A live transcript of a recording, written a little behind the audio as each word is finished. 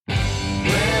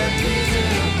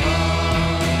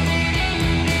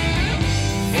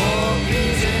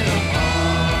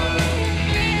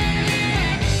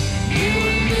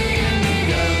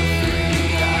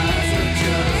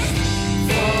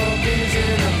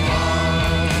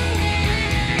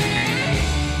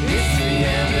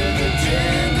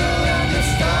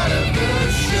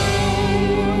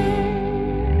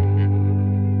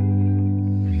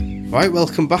Right,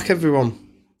 welcome back, everyone.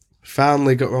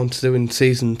 Finally got around to doing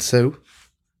season 2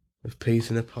 of Peas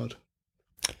in a Pod.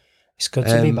 It's good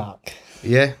to be back.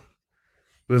 Yeah,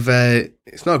 we've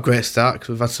it's not a great start because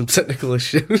we've had some technical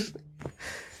issues.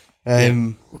 We're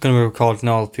going to be recording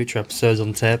all future episodes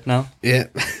on tape now. Yeah.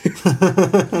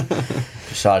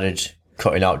 Decided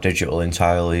cutting out digital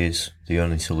entirely is the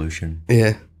only solution.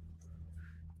 Yeah.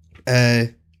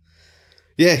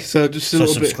 Yeah, so just a So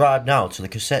little subscribe now to the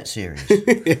cassette series.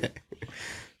 bit.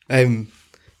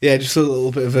 Yeah, just a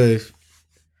little bit of a.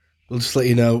 We'll just let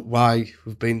you know why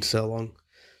we've been so long.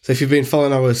 So if you've been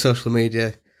following our social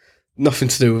media, nothing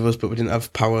to do with us, but we didn't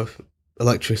have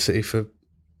electricity for,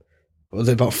 what was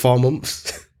it, about 4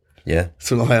 months? Yeah.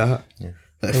 Something like that. Yeah.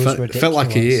 It felt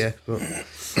like a year. But,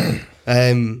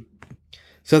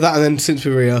 so that, and then since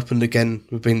we reopened again,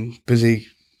 we've been busy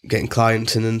getting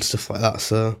clients in and stuff like that.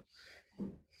 So,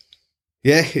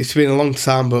 yeah, it's been a long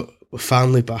time, but we're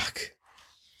finally back.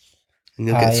 And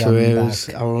you'll get to hear us,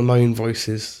 our annoying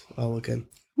voices all again.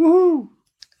 Woohoo!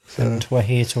 And we're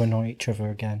here to annoy each other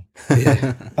again.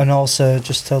 Yeah. And also,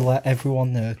 just to let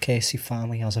everyone know, Casey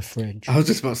finally has a fridge. I was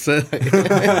just about to say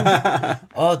that.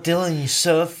 Oh, Dylan, you're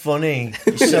so funny.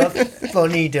 You're so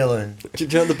funny, Dylan. Do you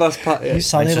know what the best part You is?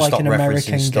 sounded like an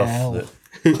American stuff girl.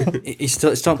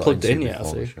 It's not plugged in yet,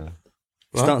 has before, he? so.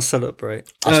 It's not set up right.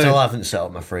 I still haven't set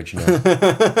up my fridge now.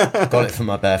 Got it for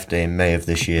my birthday in May of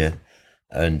this year.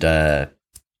 And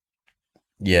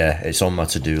yeah, it's on my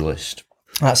to-do list.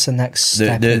 That's the next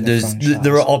step in the franchise.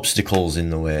 There are obstacles in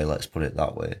the way, let's put it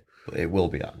that way. But it will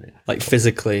be happening. Like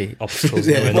physically obstacles,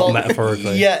 Yeah. not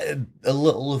metaphorically. Yeah, a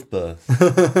little of both.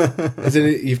 As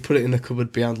in, you've put it in the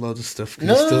cupboard behind loads of stuff. 'Cause you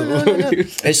No, still no, don't no, want to no.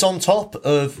 use it. It's on top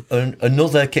of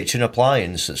another kitchen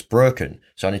appliance that's broken.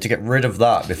 So I need to get rid of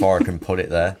that before I can put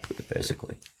it there,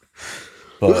 basically.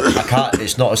 But I can't.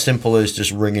 It's not as simple as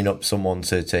just ringing up someone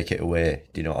to take it away.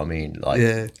 Do you know what I mean? Like,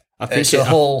 Yeah. I think it's a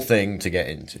whole thing to get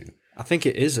into. I think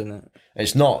it is, isn't it?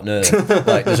 It's not, no.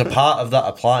 Like, there's a part of that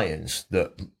appliance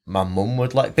that my mum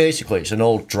would like. Basically, it's an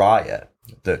old dryer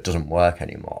that doesn't work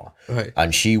anymore. Right.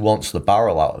 And she wants the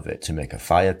barrel out of it to make a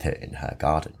fire pit in her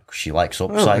garden. 'Cause she likes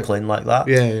upcycling like that.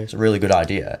 Yeah. It's a really good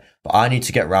idea. But I need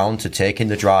to get round to taking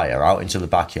the dryer out into the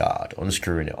backyard,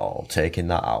 unscrewing it all, taking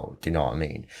that out. Do you know what I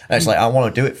mean? And it's like, I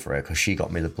want to do it for her because she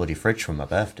got me the bloody fridge for my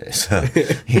birthday. So,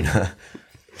 you know,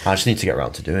 I just need to get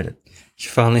round to doing it. She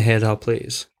finally heard our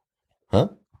pleas. Huh?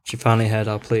 She finally heard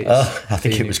our pleas. I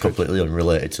think it was completely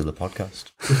unrelated to the podcast.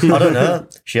 I don't know.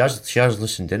 She has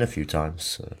listened in a few times,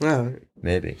 so Oh,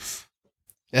 maybe.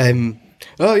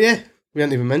 oh, yeah. We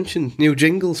hadn't even mentioned new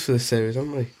jingles for the series,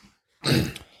 haven't we?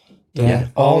 Yeah,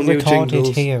 all all new recorded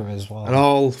jingles. here as well. And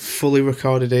all fully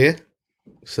recorded here.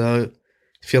 So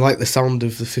if you like the sound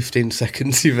of the 15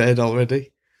 seconds you've heard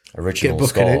already, Original Get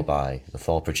booking score in. by the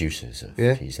 4 producers of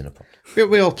Yeah. Peas in a Pod.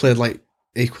 we all played like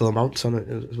equal amounts on it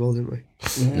as well, didn't we?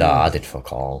 No, I did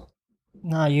fuck all.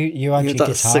 No, you had Yeah, your that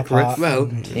guitar sick riff. part. Well,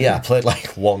 and- Yeah, I played like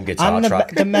one guitar And the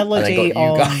track. the melody and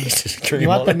I got on. you guys to scream You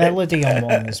had on the it. melody on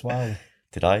one as well.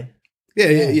 Did I? Yeah,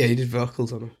 you did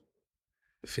vocals on it.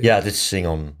 Yeah, I did sing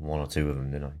on 1 or 2 of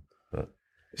them, didn't I? But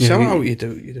Shout Yeah, out you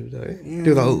do, don't you?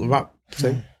 Do that little rap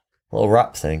thing. little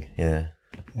rap thing, yeah.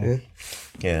 Yeah.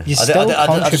 Yeah, You I still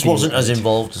just wasn't as contributed.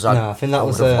 involved as I, No, I think that would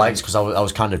was, have liked because I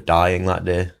was kind of dying that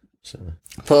day. So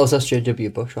I thought it was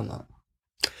SJW Bush on that.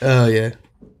 Oh, yeah.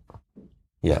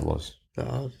 yeah, it was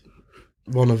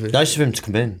One of it. nice of him to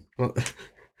come in.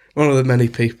 One of the many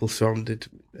people surrounded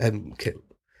Kit.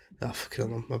 Oh, fucking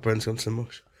hell, my brain's gone so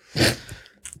much.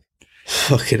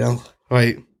 Fucking hell.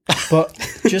 Right. But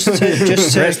just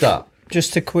Where's that?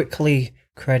 just to quickly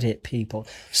credit people.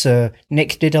 So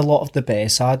Nick did a lot of the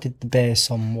bass. I did the bass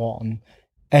on one.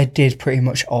 Ed did pretty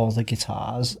much all the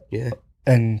guitars. Yeah.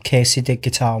 And Casey did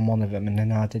guitar on one of them, and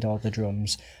then I did all the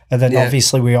drums. And then Yeah.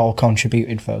 obviously we all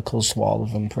contributed vocals to all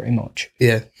of them pretty much.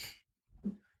 Yeah.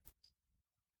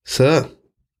 So,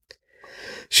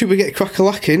 should we get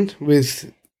crack-a-lacking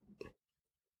with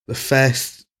the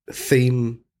first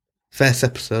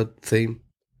episode theme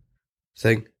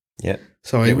thing? Yeah.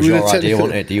 Sorry, It was with your the idea, technical-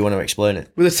 wasn't it? Do you want to explain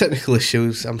it? With the technical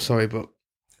issues, I'm sorry, but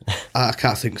I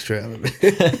can't think straight out of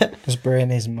it. His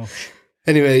brain is mush.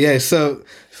 Anyway, yeah, so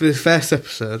for the first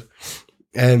episode,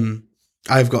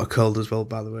 I've got a cold as well,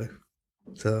 by the way.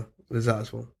 So there's that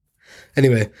as well.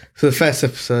 Anyway, for the first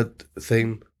episode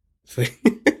theme.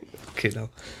 Okay, now.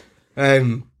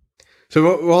 So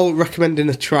we're all recommending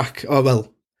a track, or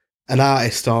well, an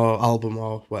artist or album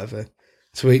or whatever,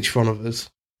 to each one of us,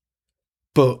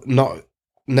 but not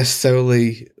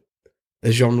necessarily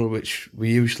a genre which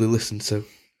we usually listen to.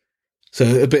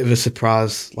 So a bit of a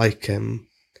surprise, like,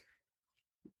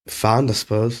 find, I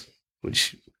suppose.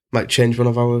 which might change one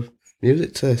of our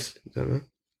music tastes. I don't know.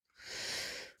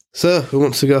 So, who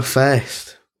wants to go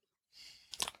first?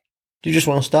 Do you just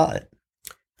want to start it?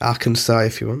 I can start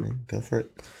if you want. Go for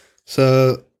it.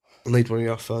 So, I'll need one of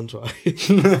your phones, right?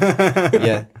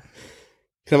 Yeah.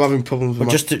 I'm having problems with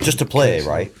But just to play it,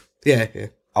 right? Yeah.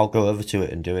 I'll go over to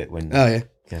it and do it when. Oh, yeah.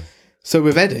 Yeah. So,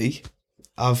 with Eddie,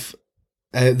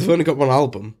 they've only got one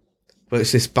album, but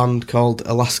it's this band called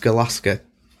Alaska, which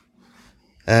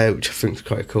I think is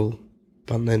quite a cool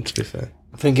band name, to be fair.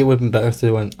 I think it would have been better if they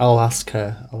went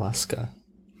Alaska.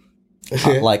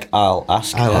 Like I'll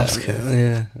ask. Alaska.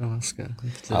 Yeah, Alaska.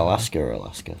 Alaska or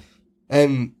Alaska.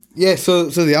 Yeah, so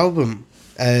the album,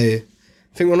 I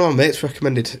think one of my mates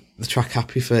recommended the track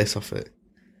Happy Face off it.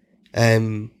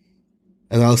 And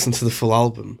I listened to the full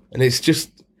album, and it's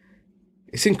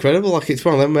incredible. Like, it's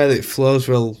one of them where it flows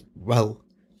real well,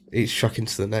 each track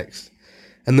into the next.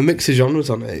 And the mix of genres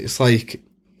on it, it's like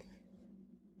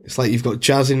you've got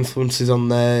jazz influences on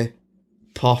there,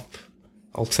 pop,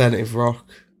 alternative rock,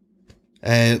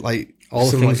 like All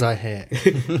the some, things like, I hate.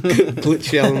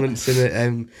 glitchy elements in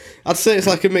it. I'd say it's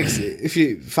like a mix. If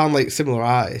you found like similar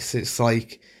artists, it's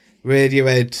like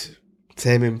Radiohead,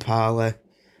 Tame Impala,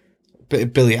 bit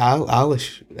of Billie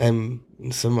Eilish. And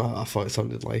some I thought it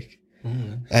sounded like.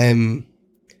 One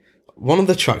of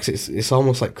the tracks, it's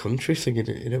almost like country singing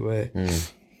in a way.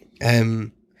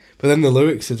 But then the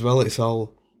lyrics as well. It's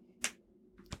all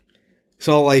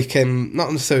like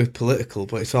not necessarily political,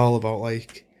 but it's all about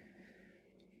like.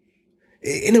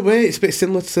 In a way, it's a bit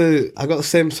similar to. I got the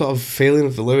same sort of feeling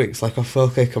of the lyrics, like off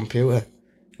OK Computer,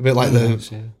 a bit like the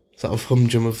sort of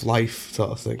humdrum of life sort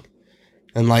of thing,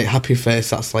 and like Happy Face.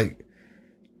 That's like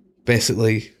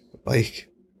basically like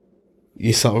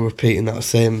you sort of repeating that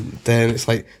same day, and it's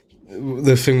like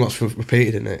the thing what's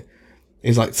repeated in it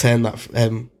is like turn that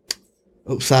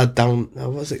upside down.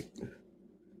 What was it?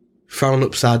 Frown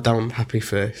upside down, happy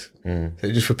face. So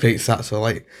it just repeats that. So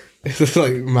like. It's just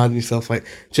like reminding yourself, like,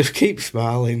 just keep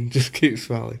smiling.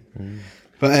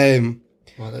 But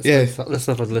Well, yeah, let's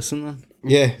have a listen then.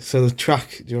 yeah. So the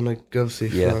track, do you want to go see?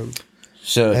 Yeah.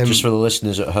 So just for the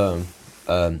listeners at home,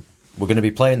 we're going to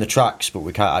be playing the tracks, but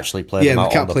we can't actually play them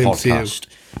out on the podcast.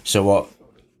 So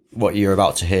what you're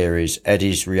about to hear is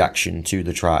Eddie's reaction to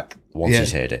the track once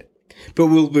he's heard it. But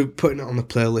we'll be putting it on the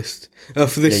playlist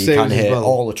for this You series can hear as well.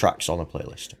 all the tracks on a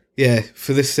playlist. Yeah,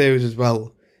 for this series as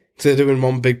well. Instead of doing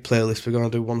one big playlist, we're going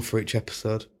to do one for each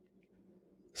episode.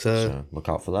 So look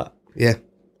out for that. Yeah.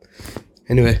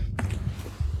 Anyway,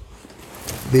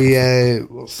 the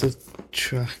what's the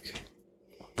track?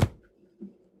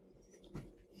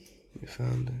 We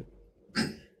found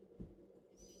it.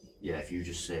 Yeah, if you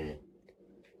just say.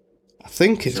 I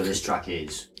think it's. So this track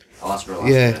is Alaska.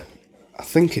 Yeah, I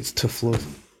think it's Tough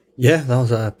Love. Yeah, that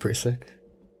was pretty sick.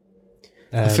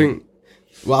 I think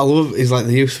what I love is like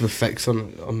the use of effects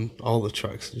on all the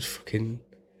tracks. Just fucking.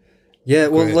 Yeah,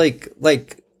 well, great.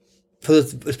 like for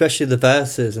especially the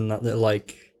verses and that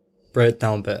like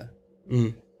breakdown bit.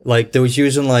 Like they was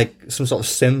using like some sort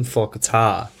of synth or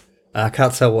guitar. I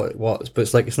can't tell what it was, but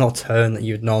it's like it's not a turn that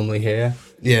you'd normally hear.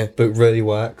 Yeah, but it really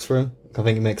works for him. I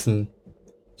think it makes him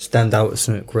stand out as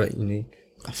something great, unique.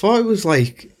 I thought it was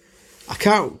like I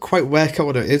can't quite work out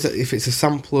what it is. If it's a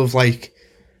sample of like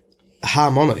a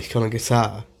harmonic on a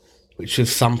guitar, which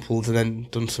was sampled and then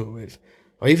done something with,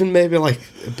 or even maybe like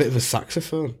a bit of a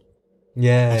saxophone.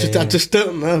 Yeah, I just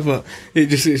don't know, but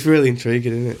it's really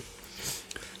intriguing, isn't it?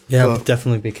 Yeah, but, I'd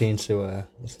definitely be keen to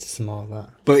listen to some more of that.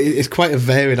 But it's quite a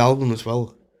varied album as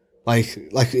well. Like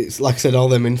it's like I said, all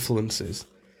them influences,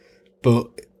 but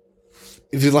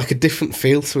if there's like a different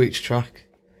feel to each track.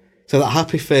 So that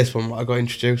Happy Face one, what I got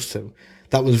introduced to,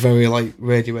 that was very like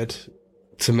Radiohead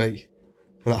to me,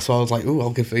 and that's why I was like, "Oh, I'll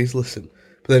give these a listen."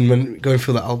 But then when going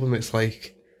through that album, it's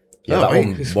like, yeah, that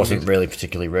one wasn't really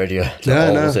particularly Radiohead at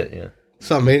all, was it? Yeah.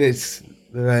 So I mean, it's,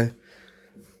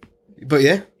 but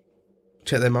yeah,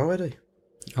 check them out, Eddie.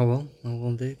 I will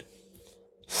indeed.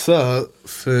 So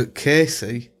for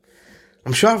Casey,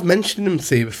 I'm sure I've mentioned him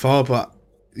to you before, but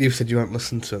you said you won't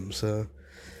listen to him. So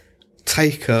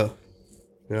Tycho,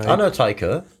 right? I know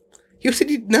Tycho. You said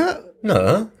you'd not.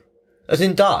 No, as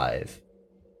in Dive.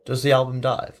 Does the album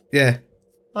Dive? Yeah.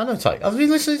 I know Tycho. I've been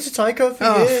listening to Tycho for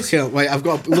years. Oh, wait, I've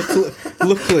got.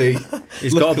 Luckily,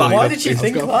 he's got a back. Why did you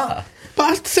think that? But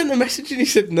I sent a message and he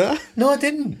said no. No, I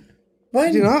didn't.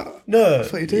 When? Did you not? No. I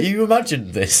thought you did. You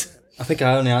imagined this. I think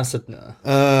I only answered no.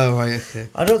 Oh, right, okay.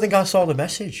 I don't think I saw the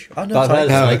message. I know But I've heard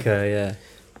Tycho. Tycho, yeah.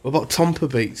 What about Tompa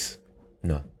Beats?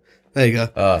 No. There you go.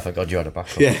 Oh, thank God you had a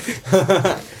backup. Yeah. To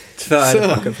fair, I had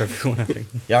a backup for everyone, I think.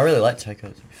 Yeah, I really like Tycho,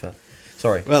 to be fair.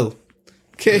 Sorry. Well,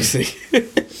 Casey,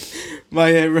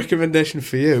 my recommendation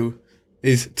for you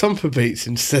is Tompa Beats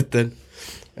instead. Then,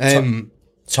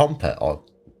 Tompa or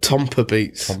Tompa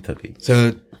Beats. Tompa Beats.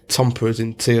 So Tompa is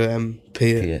in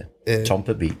T-O-M-P. Yeah.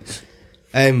 Tompa Beats.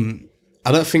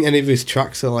 I don't think any of his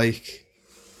tracks are like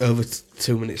over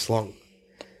 2 minutes long,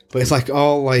 but it's like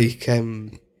all like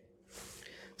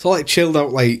it's all like chilled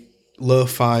out, like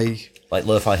lo-fi, Like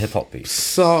lo-fi hip hop beats.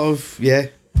 sort of, yeah.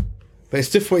 But it's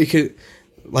stuff what you could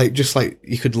like, just like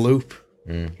you could loop.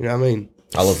 You know what I mean?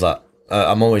 I love that.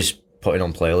 I'm always putting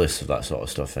on playlists of that sort of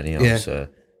stuff anyhow. Yeah. So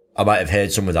I might have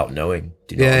heard some without knowing.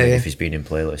 Do you know what I mean? If he's been in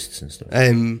playlists and stuff.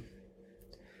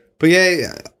 But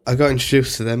yeah, I got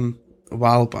introduced to them a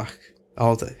while back.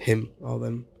 Or him, or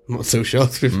them. I'm not so sure,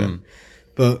 to be fair.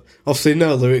 But obviously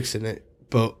no lyrics in it.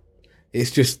 But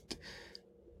it's just,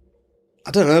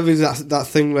 I don't know, there's that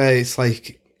thing where it's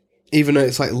like, even though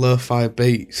it's like lo-fi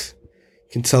beats,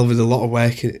 you can tell there's a lot of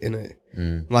work in it.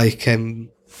 Like, a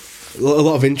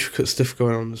lot of intricate stuff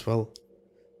going on as well.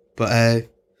 But,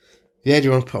 yeah, do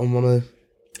you want to put on one of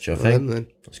Sure them thing. then?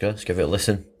 Let's go. Let's give it a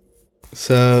listen.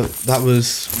 So, that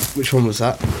was, which one was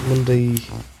that? Monday,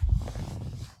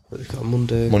 what do you call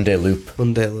it? Monday Loop.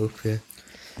 Monday Loop, yeah.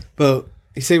 But,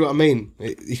 you see what I mean?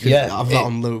 You could have that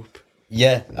on loop.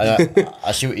 Yeah,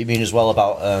 I see what you mean as well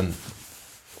about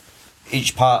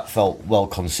each part felt well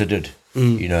considered,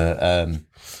 you know,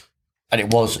 and it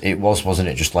was, wasn't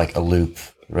it, just like a loop,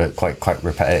 quite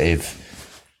repetitive,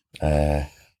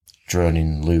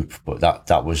 droning loop, but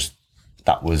that was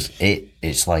it.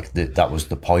 It's like that was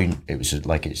the point. It was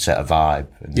like it set a vibe,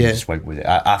 and they just went with it.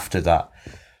 After that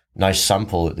nice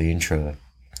sample at the intro,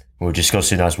 we were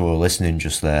discussing as we were listening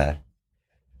just there.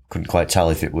 Couldn't quite tell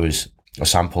if it was a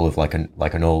sample of like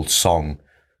an old song,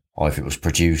 or if it was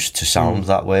produced to sound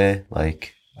that way,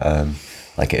 like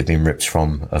it had been ripped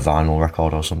from a vinyl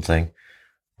record or something.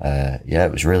 Yeah,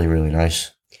 it was really, really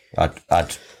nice.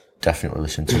 I'd definitely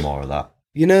listen to more of that.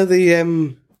 You know the have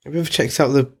you ever checked out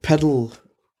the pedal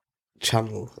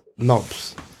channel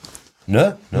Knobs?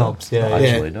 No, Knobs, yeah, not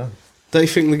actually, no. Don't you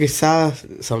think the guitar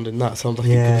sound in that sounds like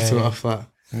it could be something off that?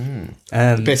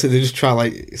 Basically, they just try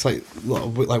like it's like a lot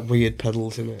of like weird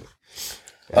pedals in it.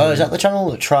 Oh, is that the channel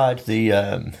that tried the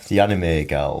anime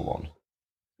girl one?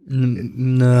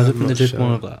 No, I don't think they did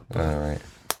one of that. All right.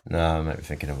 No, I might be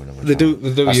thinking of another. They do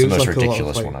That's use the most like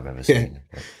ridiculous a lot of, one I've ever seen.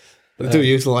 They do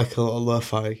use like a lot of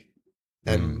lo-fi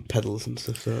pedals and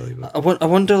stuff. So, I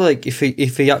wonder, like, if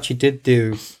he actually did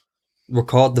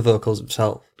record the vocals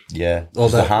himself. Yeah, Or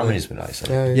the that- harmonies were nice.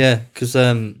 Yeah, because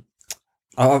I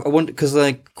wonder, because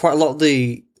like quite a lot of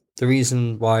the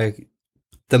reason why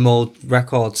the old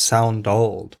records sound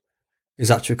old is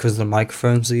actually because of the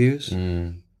microphones they use.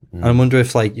 And I wonder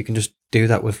if like you can just do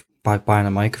that by buying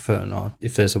a microphone, or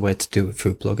if there's a way to do it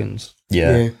through plugins.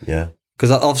 Yeah.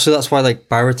 Because obviously that's why like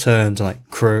baritones and like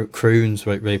croons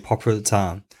were really popular at the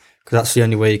time. Because that's the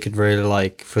only way you could really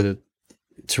like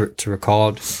to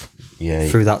record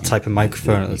through that type of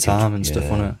microphone at the time and stuff,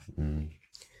 wasn't it?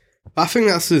 I think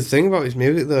that's the thing about his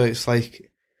music, though. It's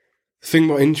like the thing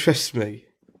what interests me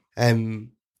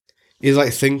is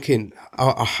like thinking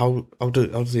how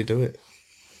does he do it?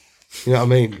 You know what I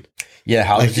mean? Yeah,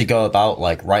 how Like- does he go about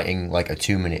like writing like a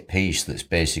 2-minute piece that's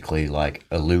basically like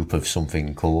a loop of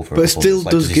something cool for? But a it couple still of,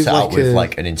 like, does does he give, set out like, with a-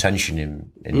 like an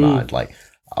intention in mind, like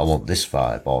I want this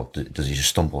vibe, or does he just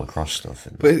stumble across stuff?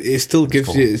 And, But it still gives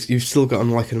cool. you've still got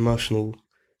like an emotional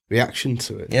reaction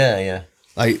to it. yeah.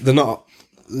 Like they're not.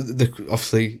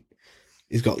 Obviously,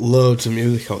 he's got loads of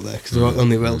music out there because they're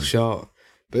only well short.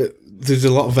 But there's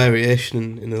a lot of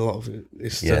variation in a lot of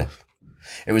his stuff. Yeah.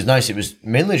 It was nice. It was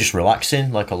mainly just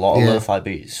relaxing, like a lot of lo-fi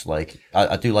beats. Like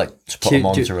I do like to put them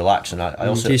on to relax, and I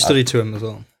also Do you study to him as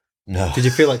well? No. Did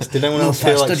you feel like? Did anyone else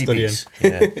feel like Study studying? beats.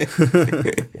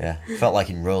 Yeah. Yeah. Felt like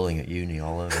enrolling at uni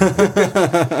all over.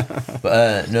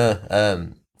 But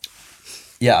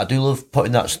yeah, I do love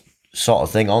putting that sort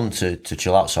of thing on to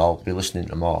chill out, so I'll be listening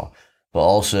to more. But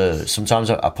also, sometimes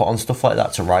I put on stuff like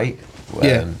that to write.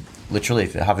 Literally,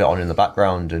 if I have it on in the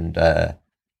background, and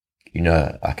you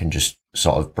know, I can just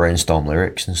sort of brainstorm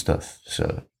lyrics and stuff.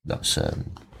 So that's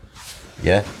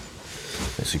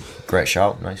it's a great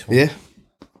shout. Nice one. Yeah.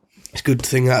 It's a good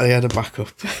thing that he had a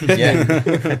backup.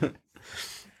 Yeah.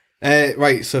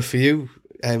 Right, so for you,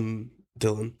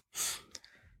 Dylan,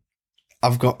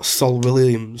 I've got Sol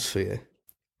Williams for you.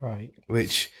 Right.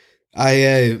 Which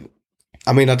I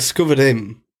discovered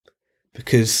him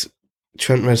because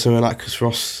Trent Reznor and Atticus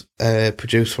Ross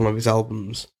produced one of his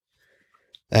albums.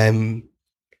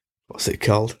 What's it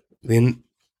called?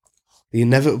 The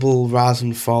Inevitable Rise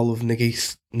and Fall of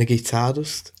Niggy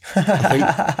Stardust. I think.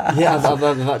 Yeah, I've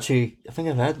actually, I think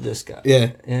I've heard of this guy.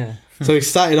 Yeah. Yeah. So he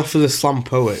started off as a slam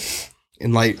poet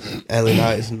in like early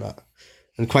 90s and that,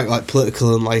 and quite like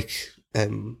political and like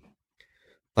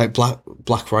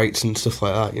black rights and stuff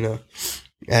like that, you know.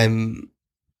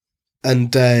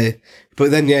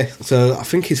 But then yeah, so I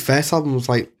think his first album was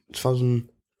like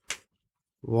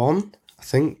 2001.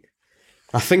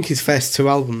 I think his first 2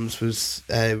 albums was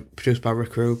produced by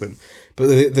Rick Rubin, but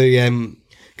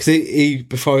because he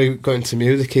before he got into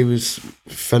music, he was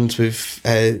friends with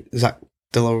Zach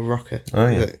De La Rocca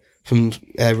from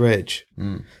Rage.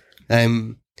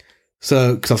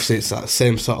 So because obviously it's that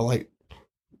same sort of like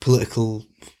political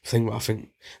thing, but I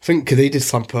think because he did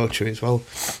slam poetry as well.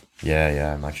 Yeah,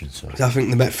 I imagine so. I think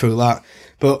they met through that.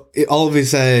 But all of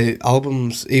his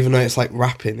albums, even though it's like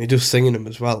rapping, he does singing them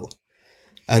as well.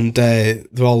 And they're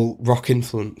all rock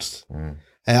influenced.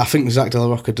 I think Zach De La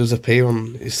Rocca does appear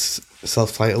on his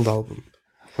self-titled album.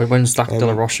 When's Zach De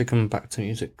La Rocca coming back to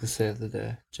music to save the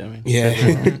day? Do you know what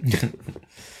I mean?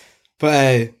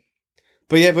 Yeah.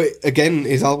 But again,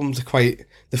 his albums are quite...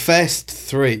 The first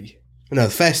 2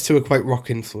 are quite rock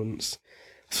influenced.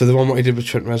 So the one what he did with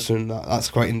Trent Reznor, that's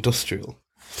quite industrial.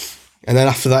 And then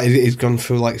after that, he's gone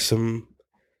through like some...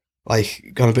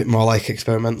 like, gone a bit more like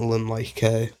experimental and like...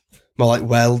 more like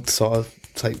Weld sort of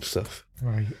type stuff.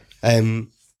 Right.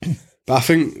 But I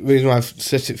think the reason why I've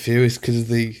set it for you is because of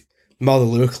the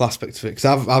lyrical aspect of it. Because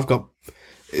I've got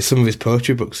some of his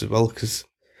poetry books as well, because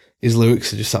his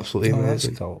lyrics are just absolutely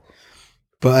amazing. That's cool.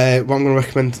 But what I'm going to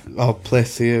recommend or play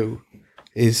to you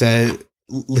is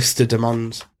Lister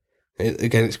Demands.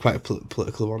 Again, it's quite a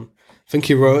political one. I think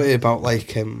he wrote it about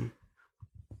like, what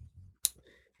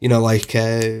do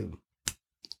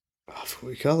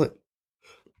you call it?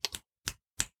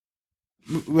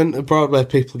 When Broadway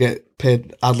people get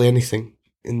paid hardly anything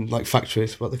in like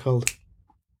factories, what are they called?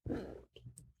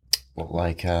 What,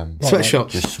 like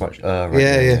sweatshops? Just sweat.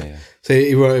 Yeah. So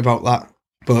he wrote about that,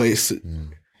 but it's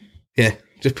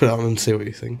just put it on and see what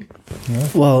you think. Yeah.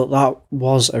 Well, that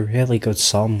was a really good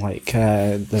song. Like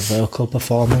the vocal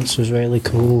performance was really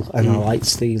cool, and I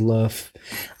liked the I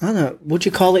don't know. Would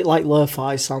you call it like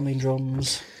lo-fi sounding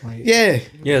drums? Like, yeah,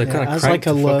 they're kind of like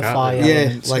a lo-fi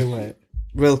element to it.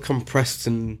 Real compressed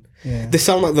and they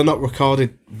sound like they're not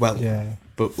recorded well,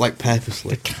 but like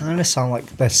purposely. They kind of sound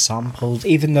like they're sampled,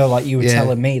 even though like you were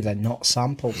telling me they're not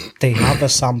sampled. They have a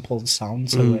sampled sound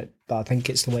to it, but I think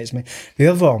it's the way it's made. The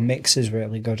overall mix is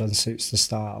really good and suits the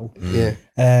style. Yeah.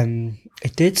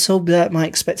 It did subvert my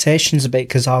expectations a bit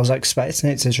because I was expecting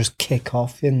it to just kick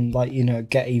off and like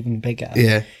get even bigger.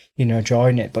 Yeah.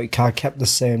 Drawing it, but it kind of kept the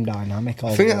same dynamic.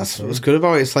 I think that's what's good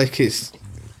about it. It's like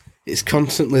it's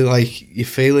constantly like you're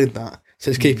feeling that, so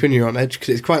it's keeping you on edge because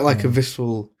it's quite like a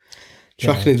visceral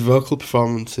track. And his vocal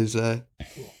performance is you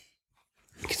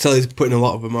can tell he's putting a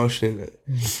lot of emotion in it.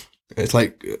 It's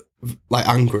like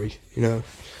angry,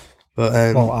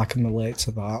 but well, I can relate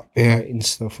to that. Writing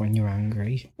stuff when you're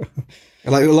angry.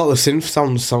 And like a lot of the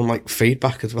synth sound like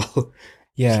feedback as well.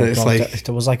 Yeah, so it's like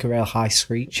there was like a real high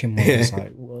screeching one. It's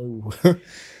like whoa.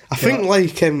 I think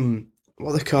like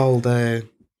what they're called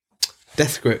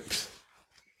Death Grips.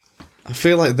 I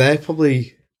feel like they're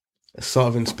probably sort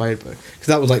of inspired by, because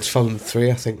that was like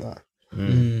 2003, I think that.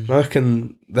 I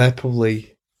reckon they're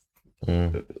probably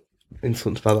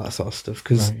influenced by that sort of stuff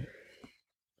because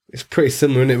it's pretty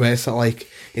similar, isn't it? Where it's not like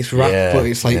it's rap, but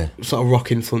it's like sort of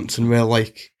rock influence and real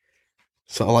like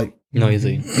sort of like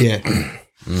noisy. Yeah.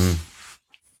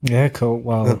 Yeah, cool.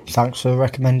 Well, thanks for the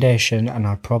recommendation, and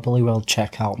I probably will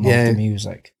check out more of the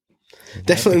music.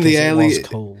 Definitely the early,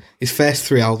 cool. His first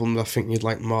 3 albums, I think you'd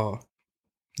like more.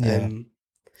 Yeah.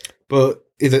 But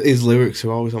his lyrics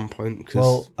are always on point. Cause...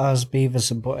 Well, as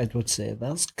Beavis and Butthead would say,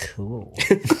 that's cool.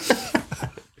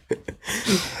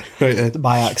 Right,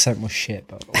 my accent was shit,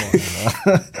 but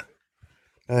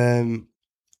whatever.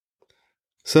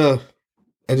 So,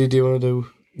 Eddie, do you want to do?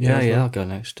 Yeah, I'll go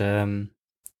next.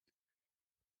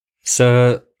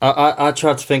 So I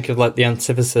tried to think of like the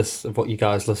antithesis of what you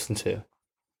guys listen to,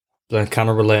 but then kind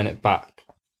of relaying it back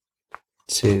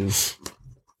to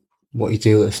what you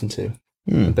do listen to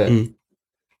a bit.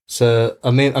 So I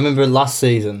remember last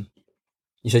season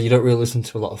you said you don't really listen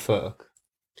to a lot of folk.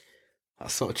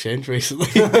 That's sort of changed recently.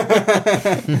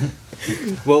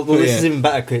 well, this is even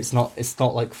better because it's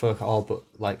not like folk at all, but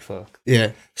like folk.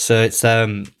 Yeah. So it's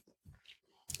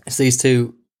these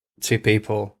two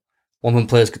people. One of them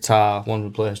plays guitar, one of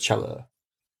them plays cello,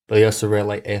 but he also really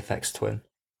like Aphex Twin.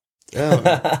 Oh.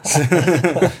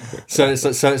 so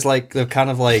it's like they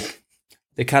kind of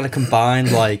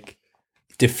combined like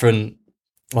different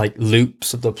like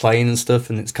loops of the playing and stuff,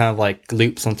 and it's kind of like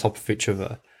loops on top of each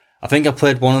other. I think I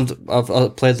played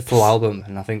I've played the full album,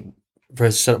 and I think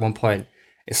Rose said at one point,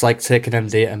 it's like taking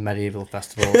MD at a medieval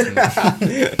festival.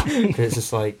 It's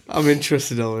just like I'm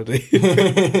interested already.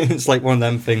 it's like one of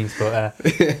them things, but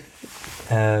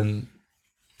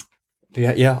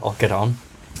yeah, I'll get on.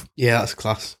 Yeah, that's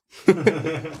class.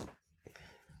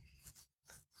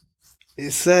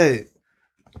 It's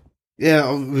yeah,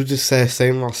 I would just say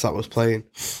same whilst that was playing.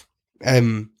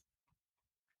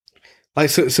 Like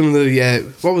some of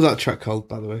the what was that track called,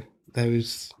 by the way? There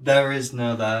is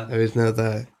no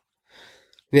there.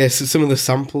 Yeah, so some of the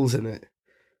samples in it.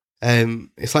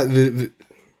 It's like the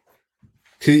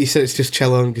cause you said it's just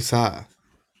cello and guitar.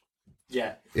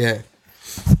 Yeah. Yeah,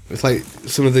 it's like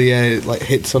some of the like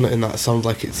hits on it, and that sounds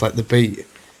like it's like the beat.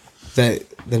 Then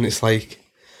it's like.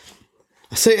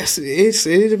 I say it is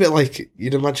a bit like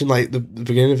you'd imagine, like the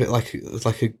beginning of it, like it was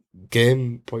like a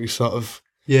Game Boy sort of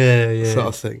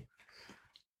thing.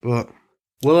 But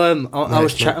I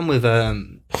was chatting with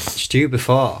Stu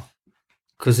before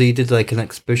because he did like an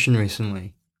exhibition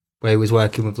recently where he was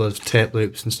working with loads of tape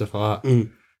loops and stuff like that,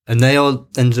 and they all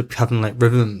ended up having like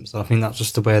rhythms. I think that's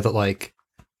just the way that like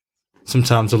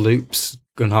sometimes the loops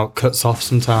and how it cuts off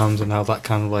sometimes and how that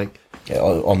kind of like. It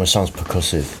almost sounds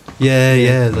percussive.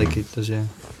 Yeah, like it does, yeah.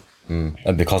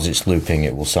 And because it's looping,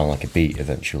 it will sound like a beat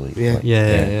eventually. Yeah. Like,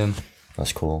 Yeah.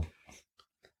 That's cool.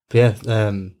 But yeah,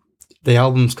 the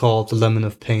album's called The Lemon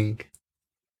of Pink,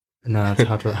 and I'd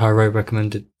highly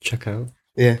recommend it. Check out.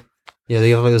 Yeah. Yeah,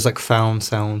 there's like found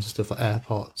sounds and stuff like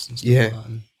airports and stuff like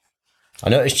that. I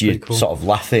noticed you cool. sort of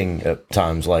laughing at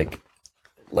times, like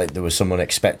there was some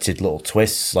unexpected little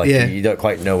twists. Like you don't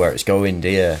quite know where it's going, do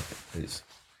you?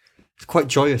 It's quite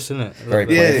joyous, isn't it? very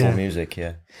playful music,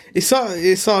 yeah. It's sort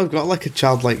of got like a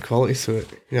childlike quality to it.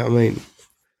 You know what I mean?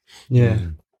 Yeah.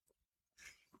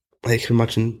 Like you can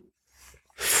imagine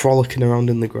frolicking around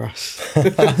in the grass.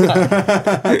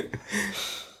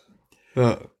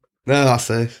 But no, that's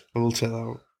it. I will check that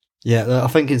out. Yeah, I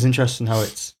think it's interesting how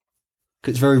it's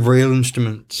very real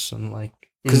instruments and like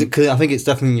because I think it's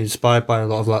definitely inspired by a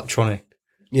lot of electronic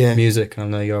music. I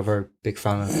know you're a very big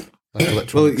fan of like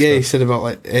electronic. Well, yeah, stuff. you said about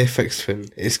like Aphex Twin.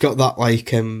 It's got that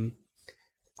like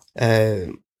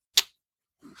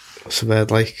what's the word?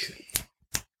 Like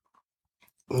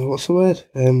what's the word?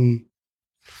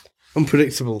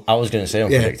 Unpredictable. I was going to say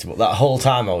unpredictable. That whole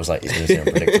time I was like, he's going to say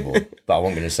unpredictable, but I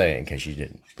wasn't going to say it in case you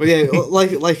didn't. But yeah, like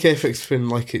Aphex Twin,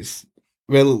 like it's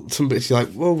real. Some bits you're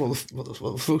like, whoa, what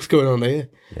the fuck's going on here?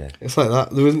 Yeah, it's like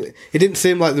that. It didn't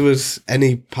seem like there was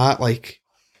any part like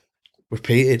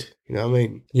repeated. You know what I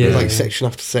mean? Yeah, like section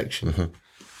after section. Mm-hmm.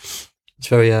 It's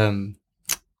very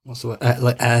what's the word?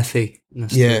 Like earthy.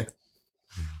 Yeah.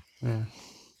 Yeah.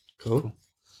 Cool.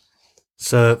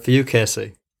 So for you,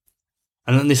 Casey,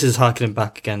 and then this is harkening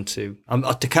back again to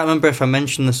I can't remember if I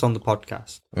mentioned this on the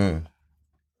podcast,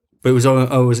 but it was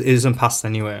in past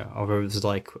anyway, or it was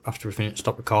like after we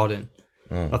stopped recording.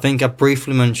 I think I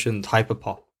briefly mentioned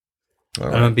hyperpop.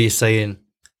 Right. I remember you saying,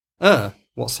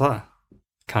 what's that?"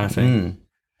 kind of thing.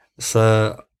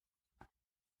 So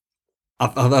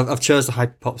I've chose the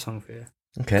hyperpop song for you.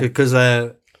 Okay. Because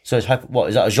so it's what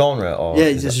is that, a genre or? Yeah,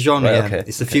 it's a genre. Right, yeah. okay.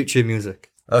 It's the future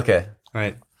music. Okay.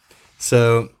 Right.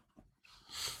 So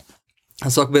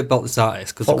let's talk a bit about this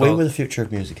artist. What way with the future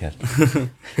of music head?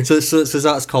 so this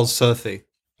artist called Surfy.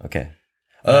 Okay.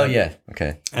 Oh yeah.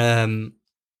 Okay.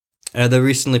 They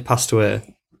recently passed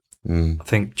away. I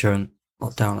think during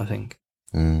lockdown. I think.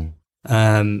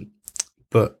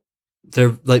 But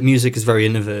their like music is very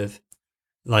innovative.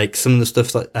 Like some of the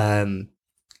stuff that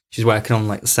she's working on,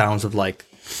 like the sounds of like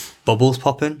bubbles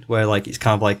popping, where like it's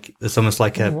kind of like there's almost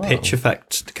like a pitch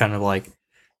effect to kind of like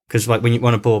because like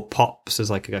when a ball pops, there's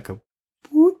like a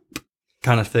whoop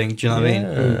kind of thing. Do you know what I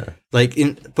mean? Like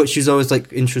but she's always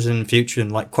like interested in the future,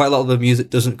 and like quite a lot of the music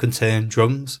doesn't contain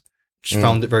drums. She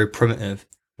found it very primitive,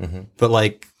 but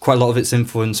like quite a lot of it's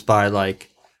influenced by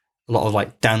like a lot of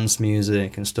like dance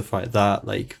music and stuff like that,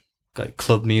 like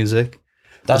club music.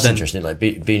 That's interesting. Like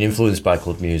being influenced by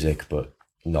club music, but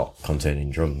not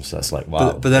containing drums. That's like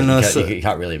wow. But then you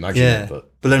can't really imagine it.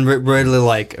 But then really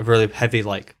like a really heavy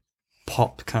like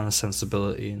pop kind of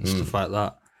sensibility and stuff like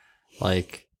that.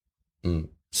 Like,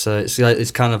 so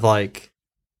it's kind of like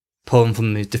pulling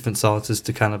from these different sources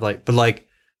to kind of like, but like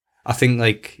I think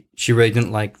like she really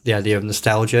didn't like the idea of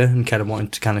nostalgia and kind of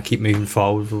wanted to kind of keep moving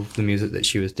forward with the music that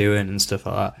she was doing and stuff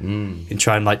like that, and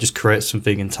try and like just create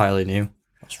something entirely new.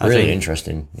 It's really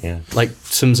interesting, yeah. Like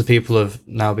tons of people have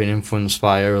now been influenced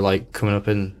by her, like coming up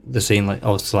in the scene, like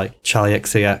also like Charlie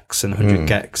XCX and 100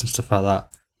 Gex and stuff like that.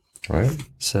 Right.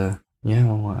 So yeah,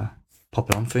 well, pop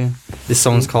it on for you. This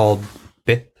song's called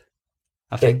Bip,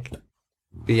 I think.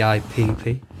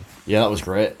 BIP. Yeah, that was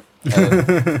great.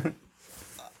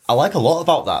 I like a lot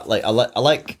about that. Like, I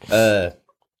like.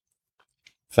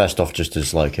 First off, just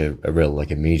as like a real like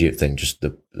immediate thing, just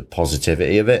the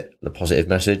positivity of it, the positive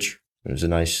message. It was a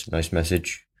nice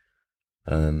message.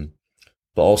 But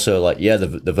also like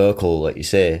the vocal, like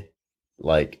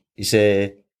you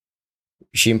say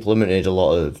she implemented a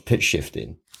lot of pitch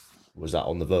shifting. Was that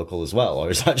on the vocal as well, or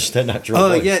is that just a natural? Oh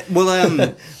voice? yeah,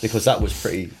 well because that was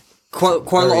pretty. quite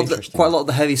a lot of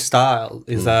the heavy style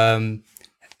is a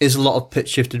lot of pitch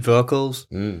shifted vocals.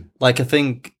 Like I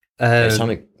think It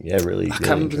sounded really. I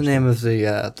can't remember the name of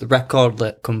the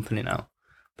record company now,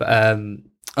 but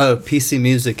PC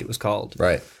Music it was called.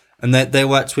 Right. And they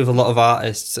worked with a lot of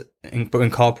artists, but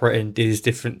incorporating these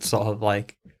different sort of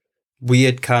like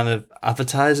weird kind of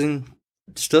advertising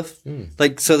stuff.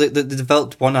 Like so they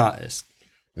developed one artist,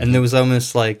 and there was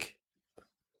almost like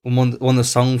one of the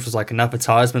songs was like an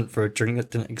advertisement for a drink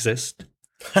that didn't exist,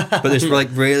 but there's like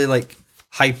really like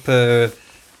hyper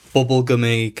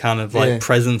bubblegummy kind of like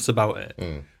presence about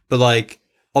it. But like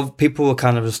people were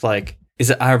kind of just like,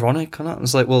 is it ironic or not? And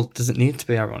it's like, well, does it need to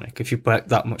be ironic if you work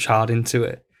that much hard into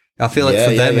it? I feel like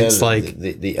for them it's like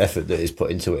the effort that is put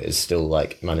into it is still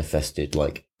like manifested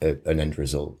like an end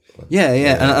result. And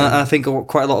I think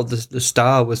quite a lot of the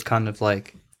star was kind of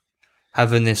like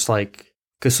having this like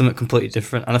because something completely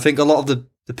different, and I think a lot of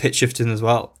the pitch shifting as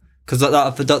well, because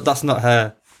that's not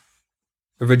her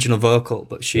original vocal,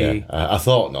 but she. I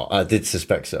thought not. I did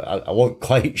suspect so. I wasn't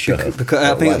quite sure. Because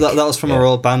I think that was from her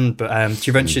old band, but she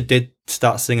eventually did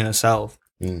start singing herself,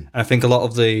 and I think a lot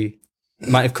of the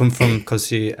might have come from because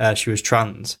she was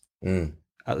trans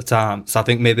at the time, so I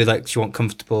think maybe like she wasn't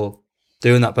comfortable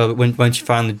doing that. But when she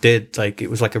finally did, like it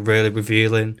was like a really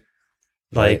revealing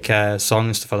like song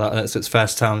and stuff like that. And it's the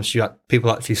first time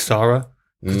people actually saw her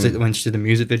when she did the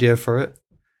music video for it.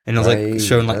 And it was like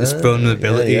showing like this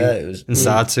vulnerability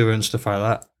inside to her and stuff like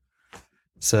that.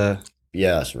 So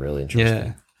yeah, that's really interesting.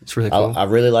 Yeah, it's really cool. I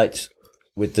really liked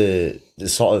with the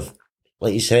sort of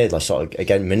like you said, like sort of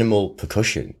again minimal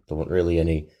percussion. There wasn't really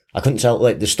any. I couldn't tell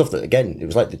like the stuff that again it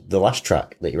was like the last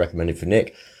track that you recommended for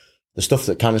Nick. The stuff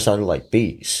that kind of sounded like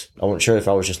beats. I wasn't sure if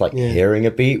I was just like hearing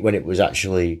a beat when it was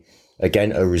actually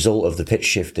again a result of the pitch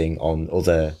shifting on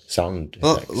other sound.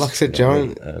 Well, effects, like I said,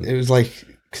 John, it was like.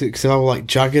 Because of how like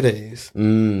jagged it is,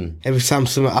 every time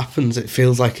something happens, it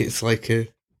feels like it's like a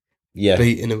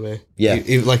beat in a way. Yeah,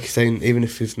 like you're saying, even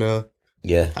if there's no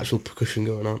Yeah. actual percussion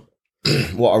going on.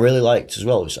 What I really liked as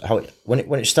well was how when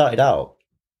it started out,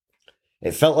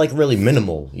 it felt like really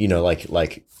minimal. You know, like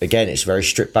again, it's very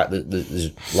stripped back.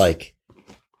 There's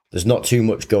not too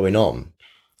much going on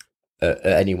at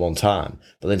any one time.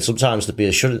 But then sometimes there'd be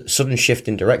a sudden shift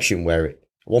in direction where at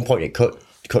one point it cut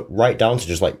right down to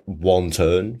just like one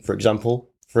turn, for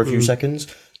example, for a few seconds,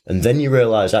 and then you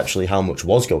realise actually how much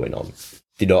was going on.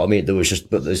 Do you know what I mean?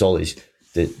 But there's all these,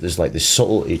 there's like this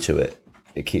subtlety to it.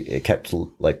 It kept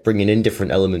like bringing in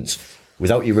different elements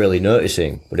without you really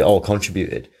noticing, but it all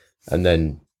contributed. And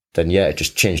then it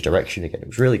just changed direction again. It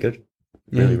was really good,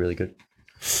 really good.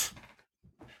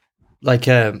 Like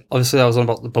obviously, I was on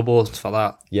about the bubbles and stuff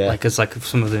like that. Yeah, like it's like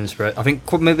some of the inspiration. I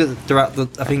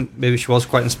think maybe she was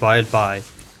quite inspired by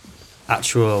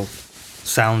actual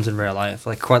sounds in real life.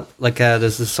 Like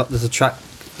there's a track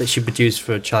that she produced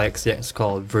for Charli XCX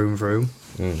called "Vroom Vroom,"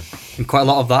 and quite a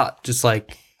lot of that just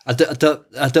like I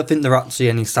don't think there are actually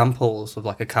any samples of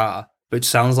like a car, but it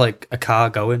sounds like a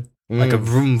car going like a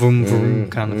vroom vroom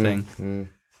vroom kind of thing. And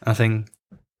I think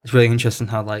it's really interesting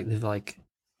how like they've like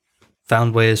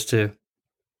found ways to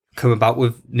come about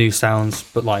with new sounds,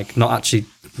 but like not actually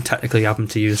technically having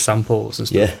to use samples and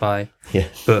stuff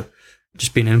but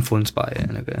just being influenced by it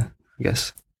in a bit, I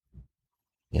guess.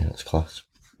 Yeah, that's class.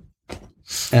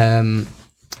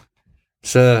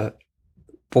 So,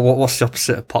 but what's the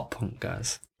opposite of pop punk,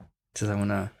 guys? Does anyone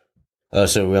know?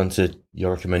 So we're on to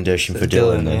your recommendation for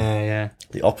Dylan then. Yeah.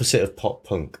 The opposite of pop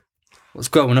punk. What's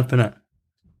growing up in it?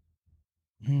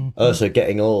 Oh, so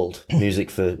getting old.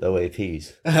 Music for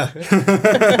OAPs.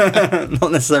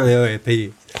 Not necessarily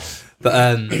OAP. But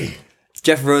it's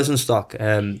Jeff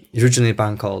Rosenstock. He's originally a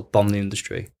band called Bomb the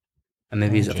Industry. And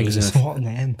maybe I think he's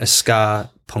in a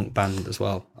ska punk band as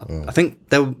well. I think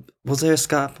there was a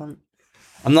ska punk?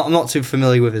 I'm not too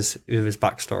familiar with his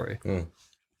backstory.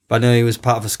 But I know he was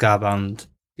part of a ska band.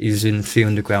 He was in a few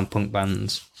underground punk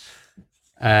bands.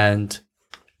 And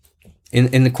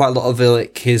in quite a lot of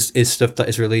like his stuff that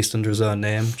is released under his own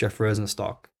name, Jeff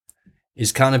Rosenstock,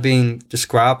 is kind of being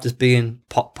described as being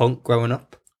pop punk growing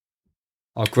up,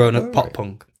 or growing up pop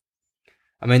punk.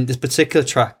 I mean, this particular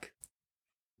track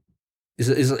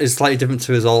is slightly different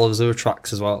to all of his other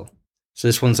tracks as well. So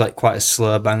this one's like quite a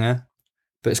slow banger,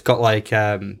 but it's got like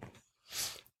you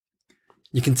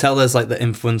can tell there's like the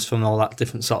influence from all that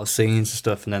different sort of scenes and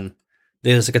stuff, and then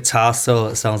there's a guitar solo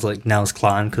that sounds like Nels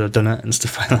Cline could have done it and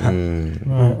stuff like that.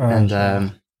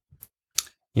 And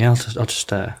yeah, I'll just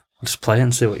play it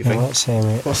and see what you think. Let's hear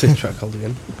it. What's this track called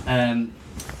again?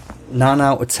 9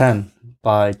 out of 10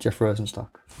 by Jeff Rosenstock.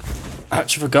 I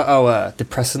actually forgot how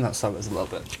depressing that song was a little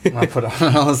bit. When I put it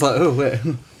on, I was like, oh wait,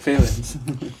 feelings.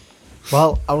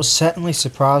 Well, I was certainly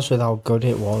surprised with how good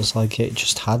it was. Like, it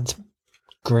just had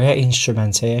great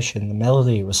instrumentation. The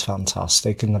melody was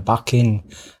fantastic, and the backing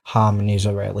harmonies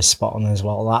are really spot on as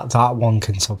well. That one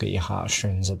can tug at your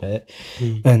heartstrings a bit.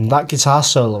 And that guitar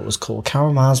solo was cool. Kind of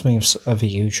reminds me of a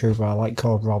YouTuber I like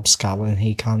called Rob Scallon.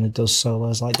 He kind of does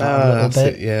solos like that a little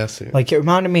bit. Yeah, I see. Like, it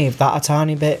reminded me of that a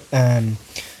tiny bit. And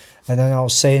then I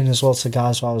was saying as well to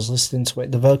guys while I was listening to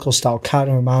it, the vocal style kind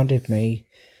of reminded me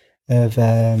of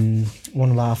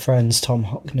one of our friends, Tom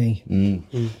Hockney.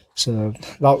 So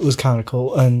that was kind of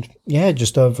cool. And yeah,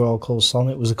 just overall cool song.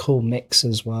 It was a cool mix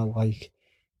as well. Like, it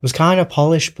was kind of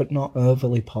polished, but not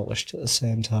overly polished at the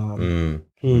same time.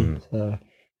 So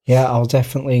yeah, I'll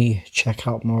definitely check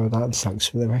out more of that. And thanks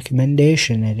for the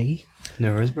recommendation, Eddie.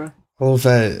 No worries, bro. I love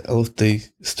the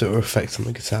stutter effects on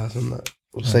the guitars and that.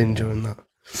 I was enjoying that.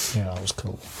 Yeah, that was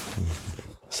cool.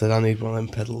 I said I need one of them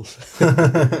pedals.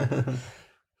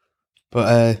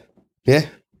 But yeah.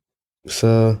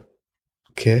 So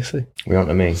Casey. We on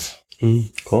to me.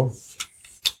 Cool.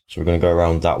 So we're going to go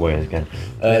around that way again.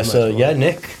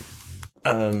 Nick.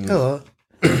 Hello.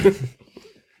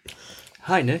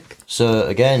 Hi, Nick. So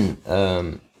again,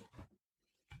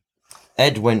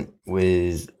 Ed went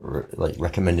with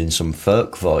recommending some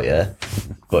folk for you,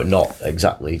 but not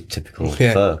exactly typical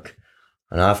folk.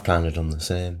 And I've kind of done the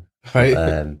same.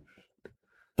 Right.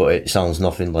 But it sounds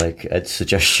nothing like Ed's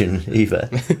suggestion either.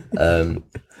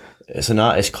 It's an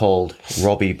artist called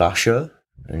Robbie Basho,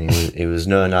 and he was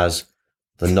known as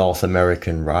the North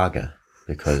American Raga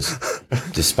because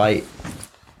despite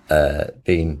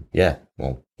being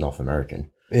North American,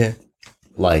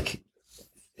 like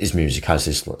his music has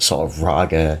this sort of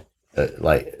raga,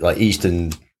 like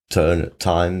Eastern turn at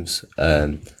times.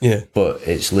 But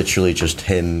it's literally just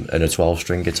him and a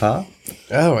 12-string guitar.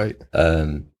 All right.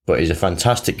 But he's a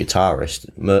fantastic guitarist.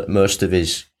 Most of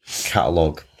his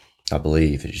catalogue, I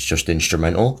believe, is just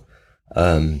instrumental.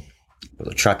 But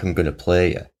the track I'm going to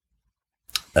play,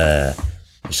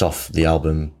 it's off the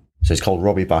album. So it's called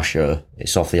Robbie Basho.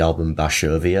 It's off the album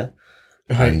Bashovia.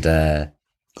 Right. And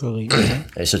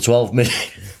it's a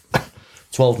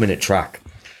 12-minute track.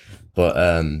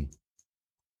 But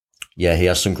he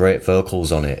has some great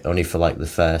vocals on it. Only for the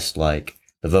first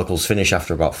the vocals finish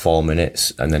after about 4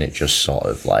 minutes, and then it just sort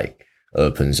of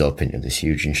opens up into this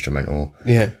huge instrumental.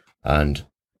 Yeah. And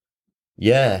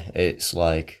it's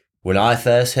when I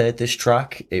first heard this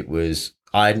track, I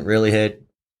hadn't really heard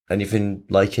anything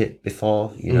like it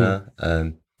before, you know.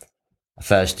 I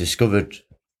first discovered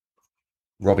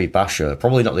Robbie Basho,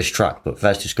 probably not this track, but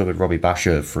first discovered Robbie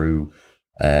Basho through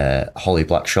Holly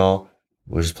Blackshaw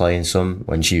was playing some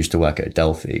when she used to work at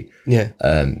Adelphi. Yeah.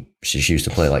 She used to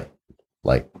play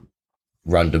like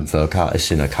random folk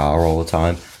artists in her car all the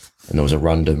time, and there was a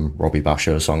random Robbie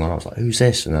Basho song on. I was like, who's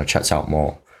this? And I checked out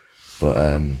more.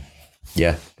 But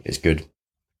it's good.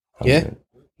 I think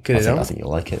you'll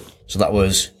like it. So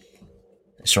it's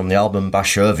from the album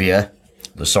Bashovia.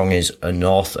 The song is A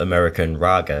North American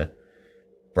Raga,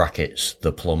 brackets,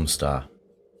 The Plum Star.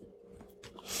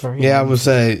 I was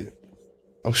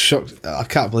shocked. I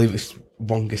can't believe it's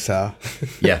one guitar.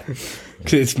 Yeah.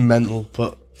 Because it's mental,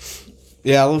 but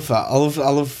yeah, I love that.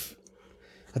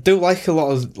 I do like a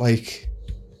lot of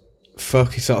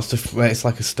folky sort of stuff where it's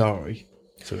like a story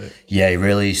to it. Yeah, he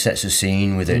really sets a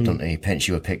scene with it, doesn't he? Paints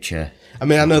you a picture. I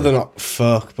mean, I know they're not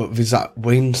folk, but there's that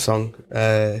Wayne song.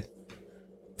 I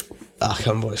can't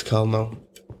remember what it's called now.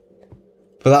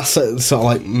 But that's sort of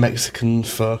like Mexican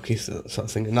folky sort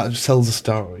of thing, and that just tells a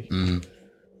story. And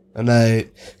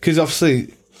because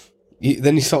obviously,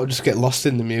 then you sort of just get lost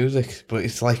in the music, but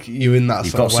it's like you're in that.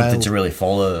 You've got something to really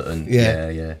follow, and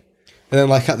yeah. And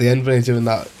then at the end when he's doing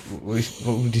that, what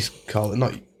would you call it?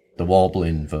 Not the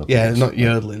warbling vocal. Yeah, not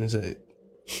yodeling, is it?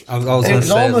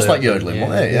 It's almost like yodeling,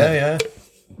 wasn't it? Yeah.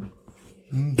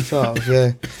 Sort of,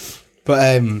 yeah. But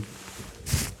and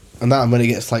that when it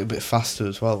gets a bit faster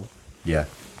as well. Yeah,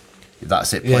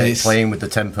 that's it. Playing with the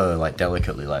tempo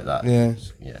delicately like that. Yeah.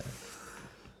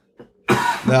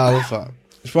 No, I love that.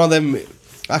 It's one of them. Like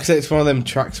I say, it's one of them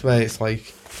tracks where it's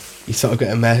you sort of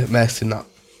get immersed in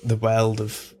the world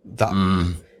of that.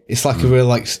 It's a real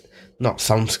not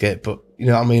soundscape, but you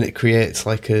know what I mean. It creates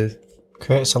like a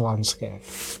landscape.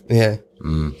 yeah.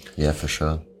 Yeah, for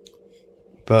sure.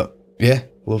 But yeah,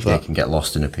 love Yeah, you that. can get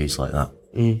lost in a piece like that.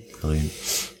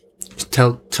 Brilliant.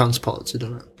 Transported,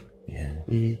 done it.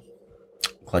 Yeah.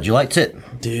 Glad you liked it.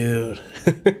 Dude.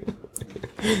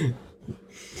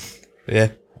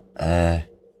 Yeah.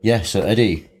 Yeah, so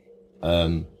Eddie,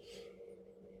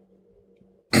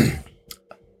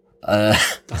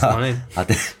 That's funny. I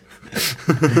did,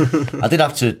 I did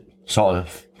have to sort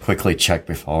of quickly check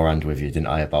beforehand with you, didn't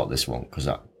I, about this one? Because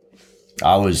I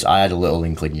had a little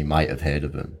inkling you might have heard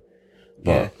of him,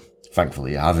 but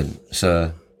thankfully you haven't.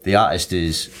 So the artist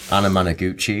is Anna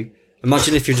Managuchi.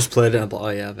 Imagine if you just played it and I'm like, oh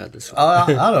yeah, I've had this one. Oh,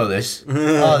 I know this.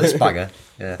 Oh, this banger.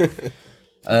 Yeah.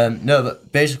 No,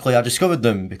 but basically I discovered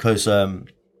them because so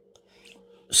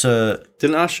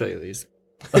Didn't I show you these?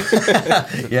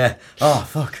 yeah. Oh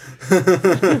fuck.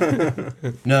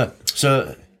 No.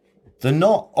 So they're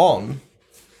not on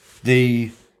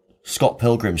the Scott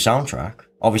Pilgrim soundtrack.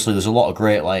 Obviously, there's a lot of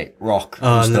great like rock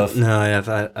and stuff No, I've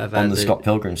on the Scott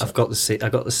Pilgrim. I've got I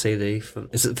got the CD from.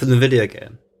 Is it from the video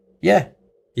game? Yeah.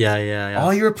 Yeah. Oh,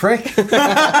 you're a prick. You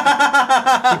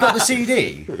got the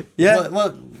CD. Yeah.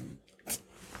 Well,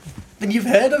 then you've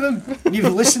heard of him.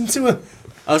 You've listened to him.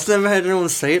 I've never heard anyone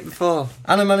say it before.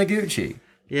 Anna Managuchi.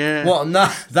 Yeah. What? And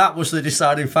that was the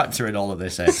deciding factor in all of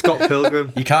this. Eh? Scott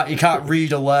Pilgrim. You can't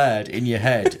read a word in your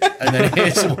head and then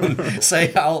hear someone say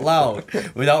it out loud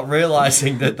without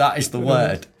realising that is the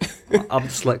word. I'm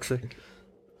dyslexic.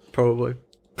 Probably.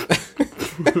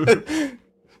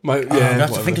 Yeah, I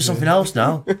have to think of something else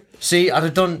now. See, I'd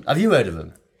have done. Have you heard of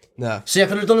him? No. See, I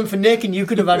could have done him for Nick, and you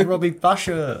could have had Robbie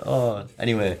Basher. Oh,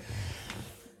 anyway.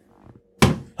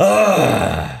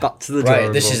 Back to the Right,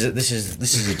 drawing this board.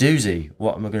 is a doozy.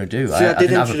 What am I going to do? See, I did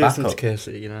didn't have a introduce him to backup.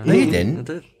 Casey, you know. No, you didn't. I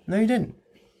did. No, you didn't.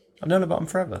 I've known about him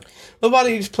forever. Well, why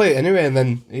don't you just play it anyway, and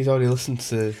then he's already listened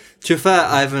to. To be fair,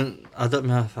 I don't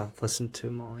know if I've listened to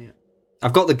him all yet.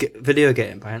 I've got the video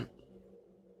game, Brian.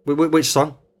 Which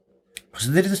song? So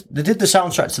they did the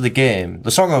soundtrack to the game.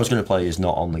 The song I was going to play is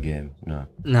not on the game. No.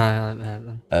 No, I haven't heard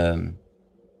them.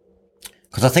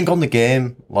 Because I think on the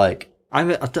game, like, I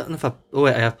don't know if I. Oh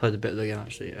wait, I have played a bit of the game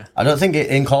actually. Yeah. I don't think it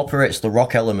incorporates the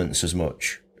rock elements as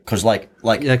much. Because like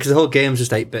Yeah, because the whole game's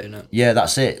just 8-bit in it. yeah,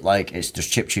 that's it. Like it's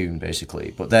just chiptune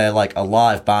basically, but they're like a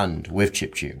live band with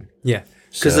chiptune. Yeah,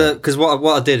 because So-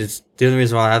 what I did is the only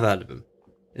reason why I have heard of him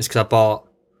is because I bought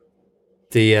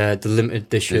the limited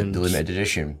edition, The limited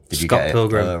edition. Did you Scott get it?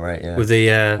 Pilgrim Oh, right, yeah. with the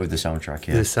soundtrack, with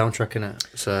yeah. the soundtrack in it.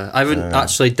 So I haven't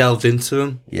actually delved into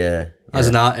him Yeah. as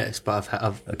an artist, but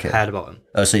I've Okay. heard about him.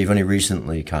 Oh, so you've only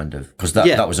recently kind of because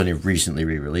Yeah. that was only recently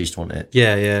re-released, wasn't it?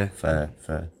 Yeah. Fair.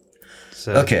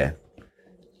 So Okay.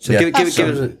 So Yeah. give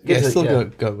it. Yeah, still yeah.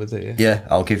 go with it. Yeah. Yeah,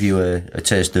 I'll give you a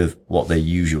taste of what they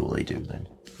usually do then.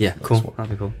 Yeah, cool.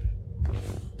 That'd be cool.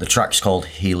 The track's called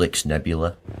Helix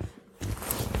Nebula.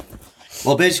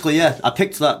 Well, basically, yeah, I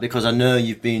picked that because I know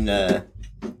you've been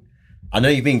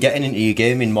getting into your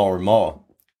gaming more and more,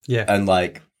 Yeah, and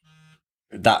like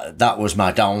that was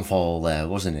my downfall there,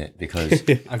 wasn't it? Because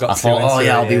I got I thought, too into it,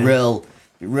 I'll be yeah.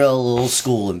 real old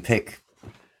school and pick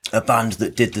a band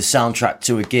that did the soundtrack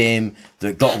to a game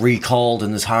that got recalled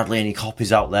and there's hardly any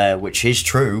copies out there, which is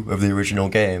true of the original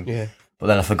game. Yeah. But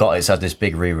then I forgot it's had this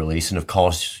big re-release, and of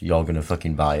course you're gonna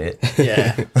fucking buy it.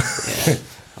 yeah.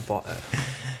 I bought it.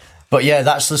 But yeah,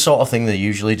 that's the sort of thing they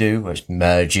usually do. It's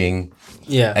merging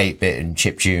Yeah, 8-bit and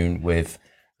chiptune with,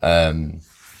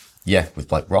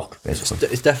 with like rock basically.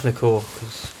 it's definitely cool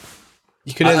because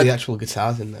You can hear the actual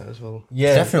guitars in there as well.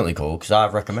 Yeah, definitely cool because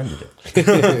I've recommended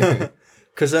it.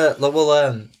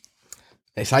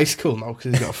 It's ice cool now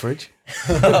because it's got a fridge.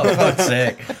 Oh, for fuck's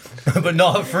sake! But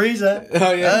not a freezer.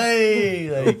 Oh yeah. Hey,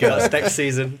 there you go. that's next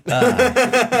season.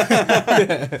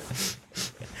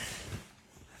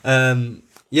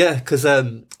 Yeah, because I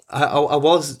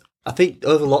think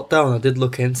over lockdown I did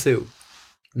look into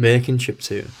making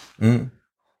chiptune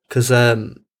because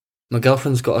my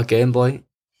girlfriend's got a Game Boy,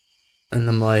 and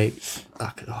I'm like,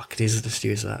 I could easily just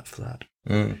use that for that.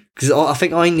 Because I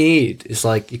think all I need is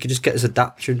like you could just get this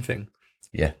adaptation thing.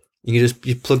 Yeah. You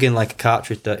plug in like a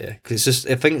cartridge, don't you? Because it's just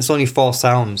I think it's only 4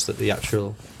 sounds that the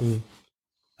actual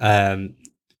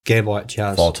Game Boy actually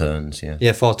has. 4 turns. Yeah.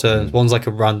 Yeah, 4 turns. One's like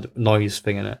a random noise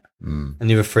thing in it, and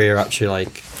the other 3 are actually like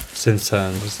synth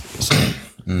turns. So.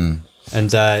 And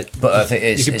But I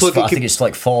think you can plug- you I can- think it's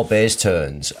like 4 bass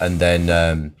turns, and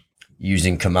then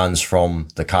using commands from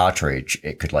the cartridge,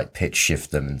 it could like pitch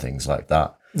shift them and things like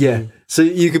that. yeah, so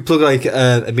you could plug like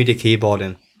a MIDI keyboard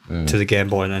in to the Game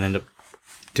Boy and then end up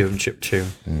doing chiptune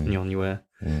and you're on your way.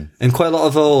 And quite a lot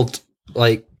of old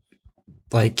like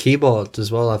like keyboards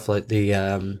as well. I've like the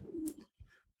I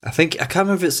can't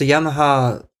remember if it's the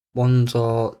Yamaha ones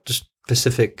or just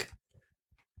specific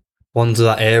ones of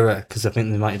that era, because I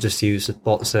think they might have just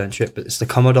bought the certain chip, but it's the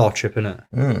Commodore chip in it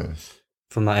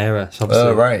from that era.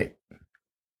 So Right.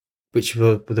 Which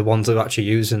were the ones that were actually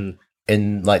using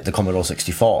In like the Commodore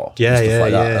 64. Yeah, and stuff yeah,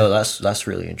 like that. yeah. Oh, that's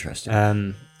really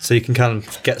interesting. So you can kind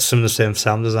of get some of the same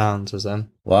sound designs as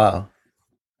them. Wow.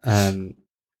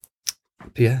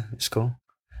 But yeah, it's cool.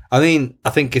 I mean, I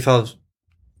think if I was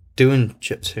doing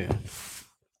chiptune,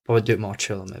 probably do it more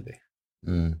chill maybe.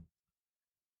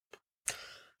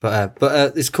 But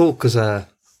it's cool because there's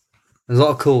a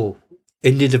lot of cool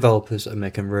indie developers that are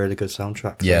making really good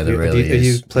soundtracks. Yeah, there really Have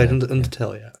you is. played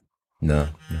Undertale yet? No.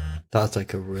 That's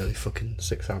like a really fucking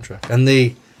sick soundtrack. And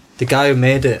the guy who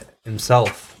made it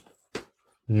himself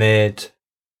made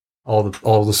all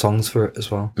the songs for it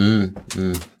as well. Yeah.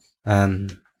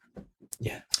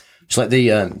 It's like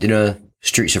the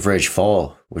Streets of Rage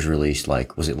 4 was released,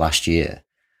 like, was it last year?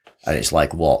 And it's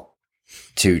like, what,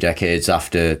 2 decades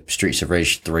after Streets of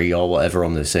Rage 3 or whatever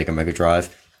on the Sega Mega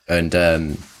Drive. And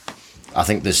I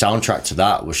think the soundtrack to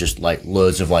that was just like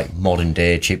loads of like modern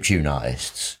day chiptune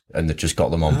artists. And they just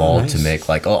got them on board to make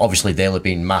like, obviously they'll have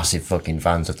been massive fucking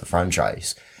fans of the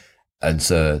franchise. And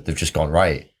so they've just gone,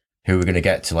 right, who are we going to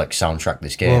get to like soundtrack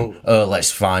this game?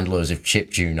 Let's find loads of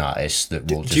chiptune artists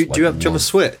that will just do you have a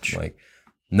Switch? Like,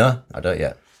 no, I don't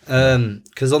yet.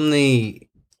 Because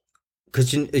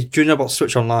do you know about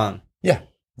Switch Online? Yeah.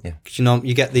 Because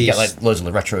you get these. You get like loads of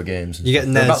the retro games. And you stuff.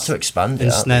 get NES. They're about to expand it.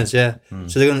 And SNES, yeah.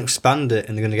 So they're going to expand it,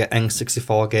 and they're going to get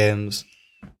N64 games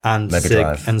and Mega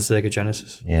Drive. and Sega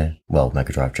Genesis. Yeah. Well,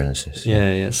 Mega Drive Genesis. Yeah,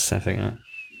 it's the same thing. Right?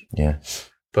 Yeah.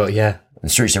 But yeah.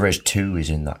 And Streets of Rage 2 is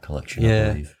in that collection, Yeah. I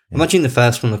believe. Yeah. Imagine the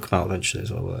first one will come out eventually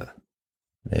as well.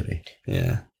 Maybe.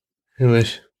 Yeah.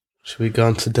 Anyways, should we go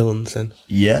on to Dylan's then?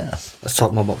 Yeah. Let's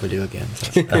talk more about video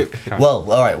games.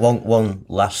 Well, all right. One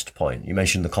last point. You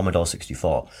mentioned the Commodore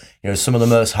 64. You know, some of the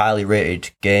most highly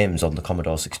rated games on the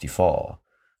Commodore 64.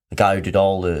 The guy who did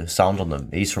all the sound on them,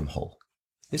 he's from Hull.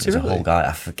 Is He's he a really? Hull guy.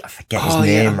 I forget his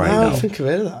name right I now. think I've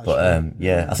heard of that. But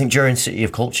yeah, I think during City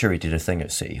of Culture he did a thing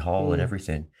at City Hall and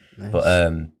everything. Nice.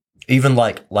 But even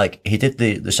like he did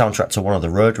the soundtrack to one of the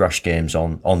Road Rash games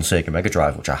on Sega Mega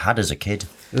Drive, which I had as a kid.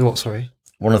 What, sorry?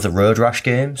 One of the Road Rash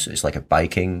games. It's like a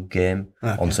biking game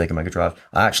Okay. on Sega Mega Drive.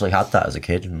 I actually had that as a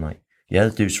kid, and like, yeah,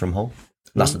 the dude's from Hull.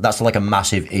 That's like a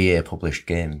massive EA published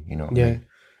game, you know. What I mean?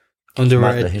 Mad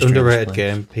the history of this Underrated place.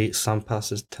 game. Pete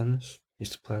Sampas's tennis.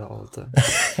 Used to play that all the time.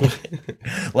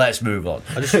 Let's move on.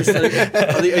 I used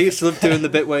to love doing the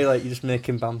bit where like you just make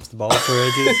him bounce the ball for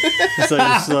ages. So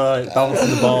just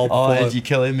bouncing the ball. Oh, before- Ed, you're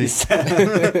killing me.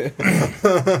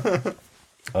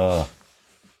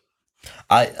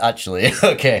 I actually,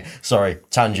 okay, sorry,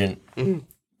 tangent.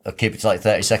 I'll keep it to like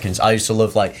 30 seconds. I used to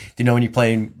love, like, do you know when you're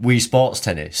playing Wii Sports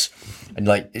Tennis and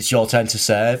like it's your turn to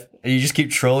serve and you just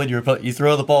keep trolling, you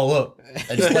throw the ball up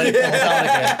and just let it fall down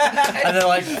again. And they're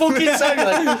like, fucking serve. You're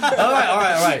like, all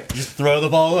right. Just throw the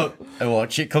ball up and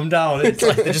watch it come down. It's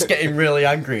like they're just getting really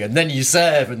angry and then you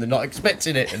serve and they're not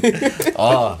expecting it. And,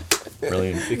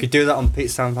 brilliant. You could do that on Pete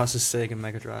Sampas's Sega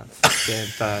Mega Drive game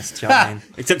first, do you know what I mean?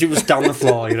 Except it was down the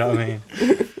floor, you know what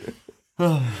I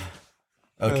mean?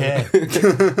 Okay.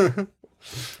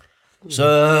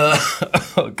 So,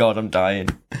 oh God, I'm dying.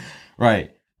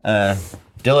 Right.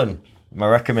 Dylan, my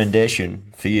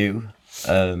recommendation for you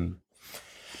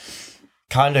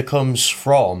kind of comes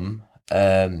from,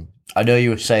 I know you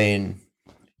were saying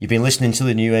you've been listening to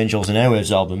the new Angels and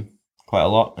Airwaves album quite a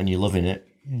lot and you're loving it.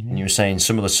 Mm-hmm. And you were saying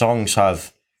some of the songs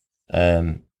have,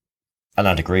 and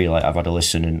I'd agree, like I've had a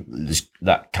listen and there's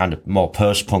that kind of more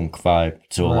post-punk vibe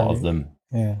to a lot of them.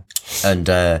 Yeah. And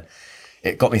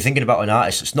it got me thinking about an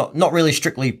artist. It's not really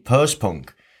strictly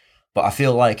post-punk, but I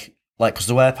feel like because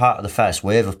they were part of the first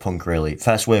wave of punk, really,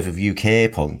 first wave of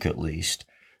UK punk at least,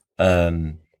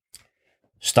 started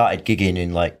gigging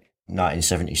in like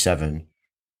 1977.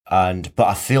 But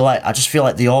I just feel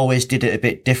like they always did it a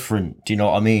bit different. Do you know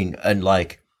what I mean? And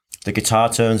like the guitar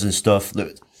tones and stuff,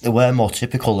 they were more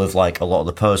typical of like a lot of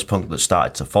the post-punk that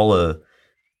started to follow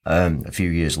a few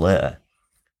years later.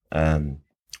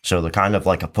 So they're kind of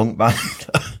like a punk band,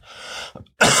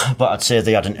 but I'd say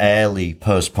they had an early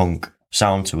post-punk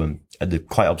sound to them, and they're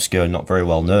quite obscure, not very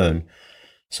well known.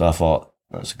 So I thought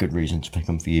that's a good reason to pick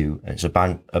them for you. It's a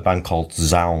band called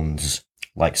Zounds,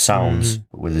 like sounds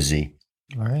but with a Z.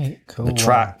 All right, cool. The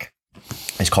track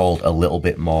is called A Little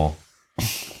Bit More.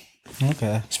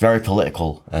 Okay. It's very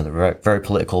political, and a very, very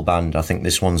political band. I think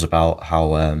this one's about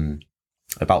how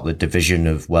about the division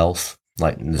of wealth.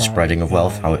 Like the spreading of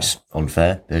wealth, how it's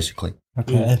unfair, basically.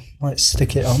 Okay, let's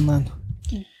stick it on then.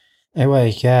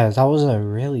 Anyway, yeah, that was a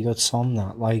really good song.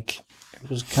 That it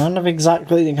was kind of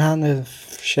exactly the kind of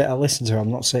shit I listen to.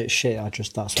 I'm not saying it's shit.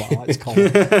 That's what I like to call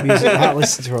it. Music I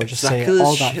listen to. I'll just say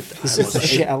all that. This is the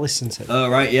shit I listen to. Oh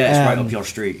right, yeah, it's right up your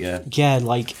street. Yeah. Yeah,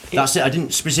 that's it. I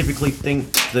didn't specifically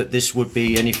think that this would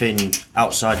be anything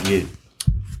outside you.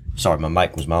 Sorry, my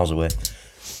mic was miles away.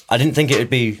 I didn't think it would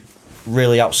be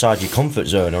really outside your comfort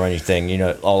zone or anything,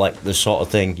 or like the sort of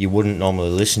thing you wouldn't normally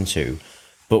listen to.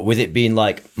 But with it being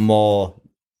like more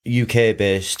UK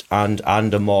based and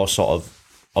a more sort of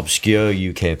obscure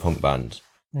UK punk band,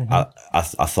 I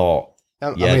thought,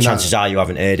 chances are you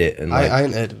haven't heard it. And I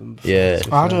ain't heard of them before. Yeah,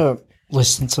 I don't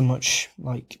listen to much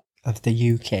of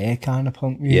the UK kind of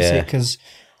punk music because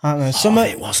I don't know. Some of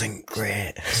it wasn't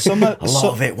great. A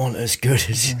lot of it wasn't as good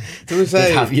as There was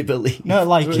have you believe. No,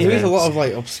 there is a lot of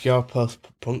obscure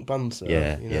post-punk bands. Though,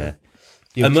 Yeah.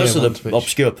 UK And most of ones, the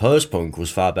obscure post-punk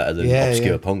was far better than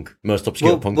obscure punk. Most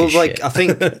obscure punk is shit. I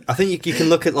think you can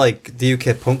look at the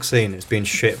UK punk scene as being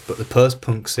shit, but the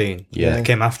post-punk scene that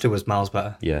came after was miles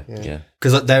better. Yeah.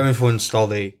 Because they're influenced all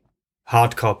the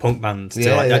hardcore punk bands to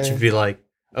actually be like,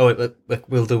 oh,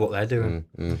 we'll do what they're doing.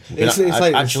 It's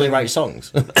like actually write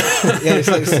songs. It's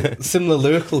like similar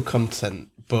lyrical content,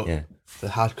 but the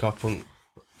hardcore punk,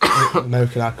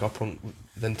 American hardcore punk,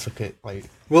 then took it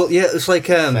it's like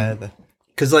further.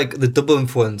 Because the double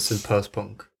influence in post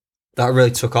punk that really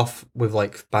took off with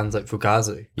bands like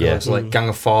Fugazi. Yeah. So Gang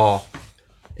of Four,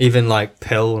 even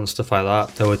Pill and stuff like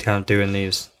that. They were kind of doing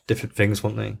these different things,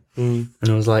 weren't they? And it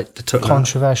was they took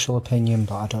controversial opinion,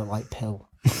 but I don't like Pill.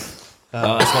 It's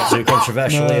not too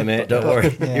controversial here, mate. Don't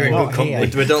worry. You're in good company.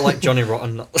 We don't like Johnny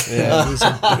Rotten.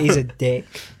 He's a dick.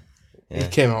 He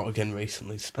came out again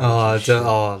recently. No, So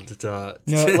back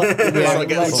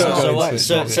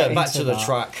to the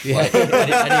track.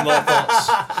 Any more thoughts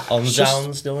on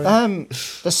Downs,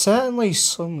 Dylan? There's certainly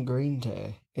some Green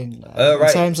Day in there right.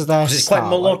 in terms of their It's style. quite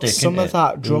melodic, some isn't of it?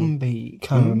 that drum beat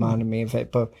kind of reminded me of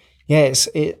it, but yeah, it's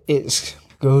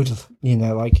good.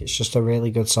 It's just a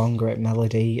really good song, great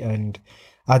melody, and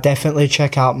I definitely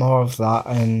check out more of that.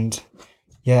 And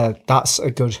yeah, that's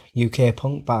a good UK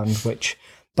punk band, which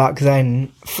back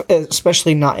then,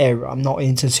 especially in that era, I'm not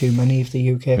into too many of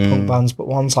the UK punk bands, but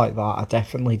ones like that I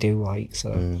definitely do like.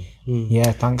 So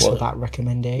yeah, thanks for that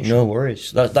recommendation. No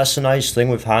worries. That's a nice thing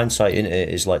with hindsight, isn't it?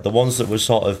 Is the ones that were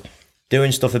sort of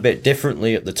doing stuff a bit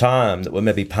differently at the time that were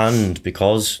maybe panned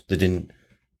because they didn't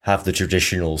have the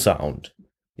traditional sound,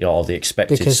 or the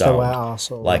expected because sound. they were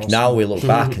arsehole Now we look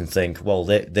back and think, well,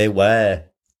 they were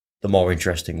the more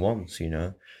interesting ones,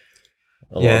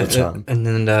 a lot of the time. And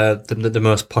then the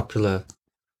most popular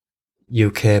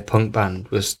UK punk band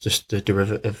was just the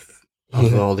derivative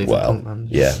of all these punk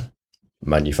bands. Yeah,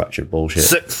 manufactured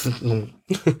bullshit.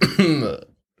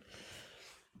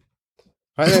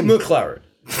 Right then, McLaren.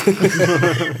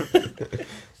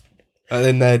 right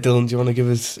then, Dylan, do you want to give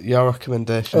us your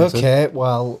recommendations? Okay,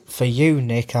 well, for you,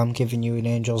 Nick, I'm giving you an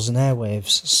Angels and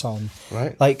Airwaves song.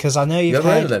 Right. Because I know you've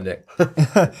heard of them, Nick?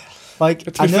 To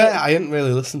be fair, I didn't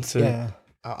really listen to. Yeah.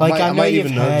 I might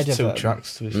even know heard those of two it.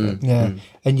 tracks. To be fair. Yeah,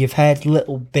 and you've heard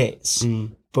little bits,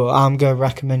 but I'm going to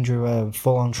recommend you a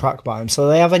full-on track by them. So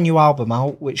they have a new album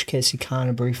out, which Casey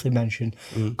kind of briefly mentioned,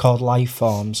 called Life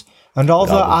Forms. And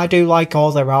although I do like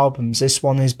all their albums, this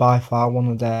one is by far one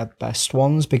of their best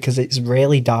ones because it's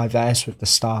really diverse with the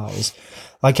styles.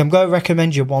 I'm going to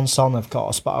recommend you one song, of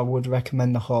course, but I would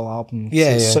recommend the whole album.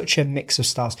 It's such a mix of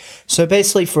styles. So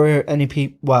basically, for any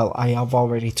people, well, I have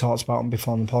already talked about them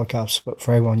before on the podcast, but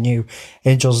for everyone new,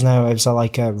 Angels and Airwaves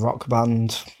are a rock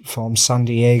band from San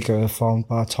Diego, formed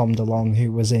by Tom DeLonge,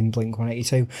 who was in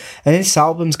Blink-182. And this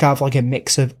album's kind of a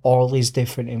mix of all these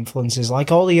different influences.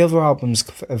 All the other albums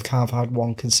have kind of had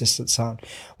one consistent sound,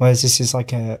 whereas this is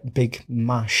a big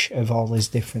mash of all these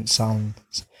different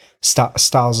sounds.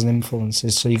 Styles and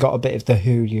influences. So you got a bit of The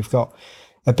Who, you've got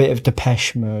a bit of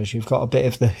Depeche Mode, you've got a bit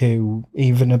of The Who,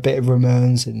 even a bit of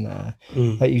Ramones in there.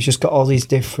 You've just got all these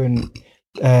different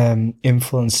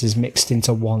influences mixed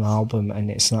into one album,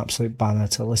 and it's an absolute banner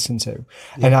to listen to.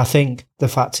 And I think the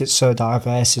fact it's so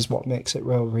diverse is what makes it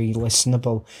really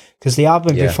listenable, because the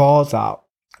album before that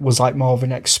was more of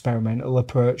an experimental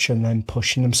approach and then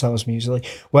pushing themselves musically,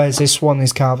 whereas this one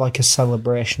is kind of a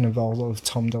celebration of all of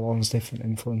Tom DeLonge's different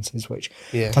influences, which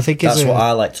I think is that's what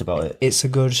I liked about it. It's a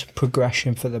good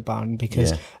progression for the band,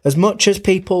 because as much as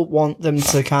people want them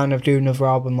to kind of do another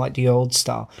album like the old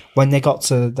style, when they got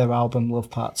to their album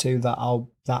Love Part 2,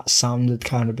 that sound had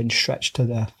kind of been stretched to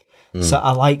death. So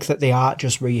I like that they aren't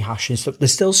just rehashing stuff.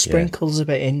 There's still sprinkles of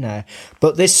it in there.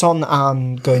 But this song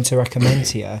I'm going to recommend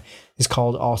to you is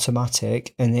called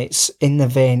Automatic, and it's in the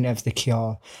vein of The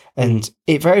Cure. And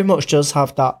it very much does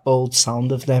have that old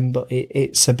sound of them, but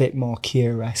it's a bit more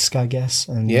Cure-esque, I guess.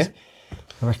 And Yeah.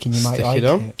 I reckon you might Stick like it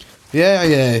on. it.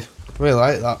 Yeah, really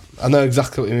like that. I know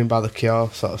exactly what you mean by the Cure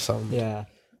sort of sound. Yeah.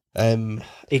 Um,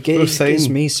 It We were gives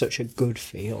saying- me such a good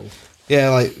feel. yeah,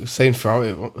 like saying throughout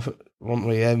it, won't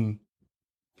we?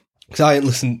 Because I ain't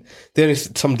listened. The only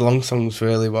Tom DeLonge songs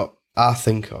really what I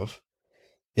think of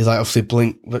is like obviously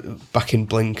Blink, back in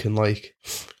Blink, and like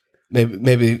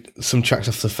maybe some tracks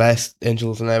off the first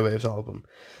Angels and Airwaves album.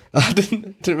 I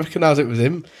didn't recognise it was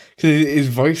him because his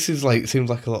voice is like seems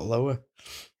like a lot lower.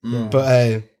 Yeah.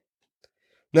 But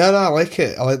no, I like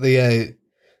it. I like the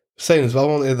saying as well. I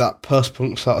wanted that post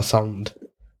punk sort of sound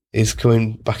is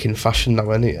coming back in fashion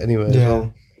now. Anyway, as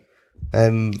well.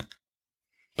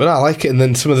 But I like it, and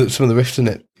then some of the riffs in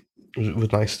it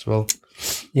was nice as well.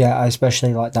 Yeah, I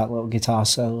especially like that little guitar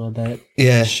solo bit.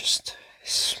 Yeah, It's just...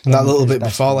 and that one of little his bit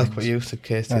best before, like ones. what you said,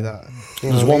 Casey. Yeah. That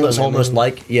There's one that's almost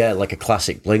like a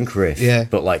classic Blink riff, Yeah.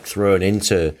 but like thrown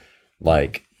into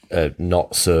like a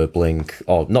not so Blink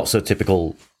or not so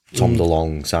typical Tom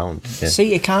DeLonge sound. Yeah.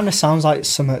 See, it kind of sounds like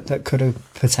something that could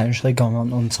have potentially gone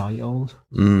on Untitled.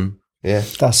 yeah.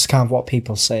 That's kind of what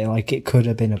people say, like it could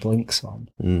have been a Blink song.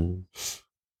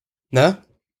 No,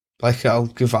 like I'll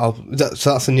give album.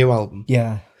 So that's a new album.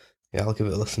 Yeah, Yeah, I'll give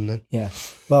it a listen then. yeah.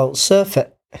 Well, so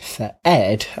for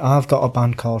Ed, I've got a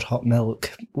band called Hot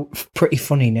Milk. Pretty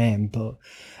funny name, but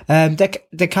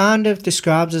they kind of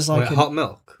described as like Wait, Hot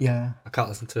Milk? Yeah. I can't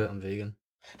listen to it, I'm vegan.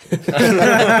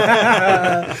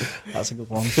 That's a good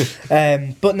one.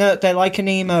 But no, they're like an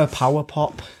emo power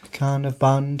pop kind of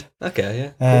band.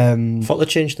 Okay, yeah. I thought they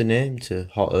changed the name to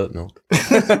Hot Oat Milk.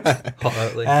 Hot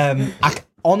Oatly. I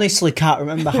honestly can't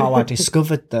remember how I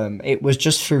discovered them. It was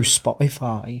just through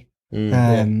Spotify.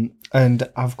 And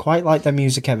I've quite liked their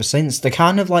music ever since. They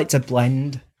kind of like to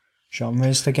blend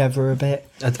genres together a bit.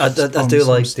 I do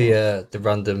like the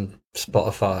random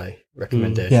Spotify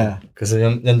recommendation. Yeah. Because they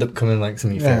end up coming like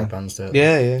some of your Yeah. favourite bands, don't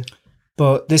they? Yeah.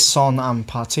 But this song I'm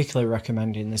particularly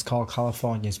recommending is called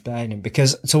California's Burning,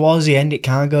 because towards the end it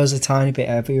kind of goes a tiny bit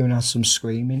heavier and has some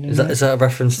screaming in it. Is that a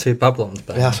reference to Babylon's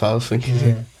band? Yeah, that's what I was thinking.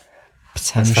 Yeah. found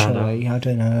Potentially, I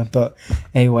don't know. But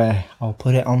anyway, I'll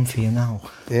put it on for you now.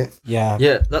 Yeah. Yeah.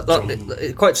 Yeah,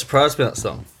 it quite surprised me, that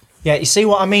song. Yeah, you see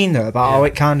what I mean though, about how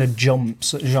it kind of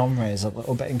jumps genres a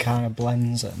little bit and kind of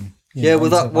blends them. you Yeah, know, well,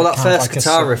 into that kind of first like a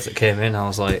guitar sub- riff that came in, I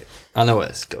was like, I know where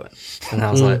it's going. And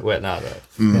I was like, wait, now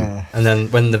though. Yeah. And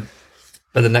then when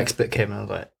the next bit came in, I was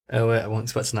like, oh wait, I wasn't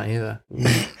expecting that either.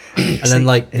 And then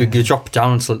like you drop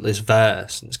down to this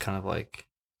verse, and it's kind of like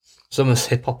it's almost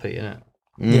hip hoppy, isn't it?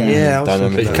 Yeah, I was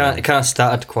Dynamic. thinking It kind of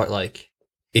started quite like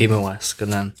emo-esque,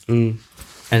 and then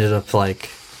ended up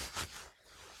like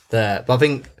there. But I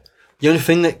think the only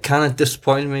thing that kind of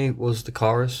disappointed me was the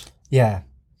chorus. Yeah.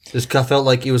 Just I felt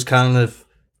like he was kind of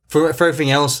for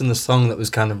everything else in the song that was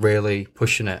kind of really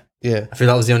pushing it. Yeah. I feel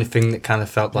that was the only thing that kind of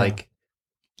felt like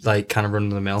kind of run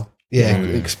of the mill. Yeah,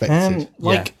 expected.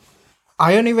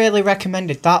 I only really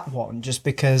recommended that one just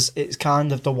because it's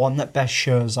kind of the one that best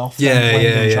shows off them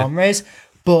blending genres.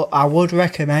 But I would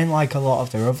recommend like a lot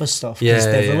of their other stuff because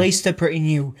they've released a pretty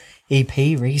new EP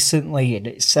recently, and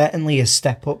it's certainly a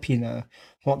step up. You know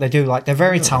what they do. Like they're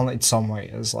very talented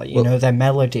songwriters. Like you know their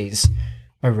melodies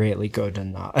are really good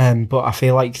and that. But I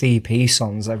feel like the EP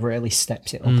songs have really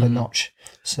stepped it up a notch.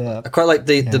 So I quite like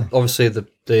the obviously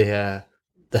the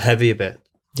heavier bit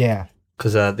yeah,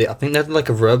 because I think they had like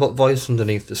a robot voice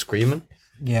underneath the screaming,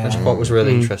 yeah, which I thought was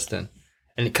really interesting,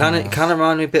 and it kind of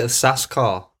reminded me a bit of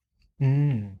Saskar.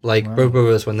 Like Road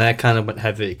Brothers when they kind of went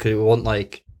heavy because it wasn't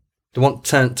like they weren't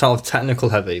sort of technical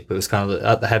heavy, but it was kind of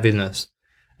at the heaviness,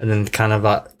 and then kind of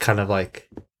like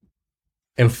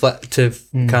inflective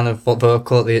kind of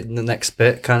vocal at the next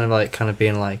bit, kind of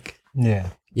being like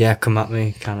yeah, come at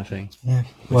me kind of thing. Yeah,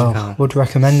 well, would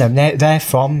recommend them. They're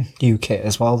from UK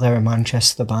as well. They're a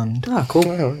Manchester band. Ah, cool.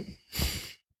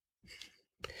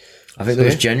 I think there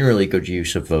was generally good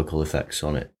use of vocal effects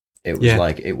on it. It was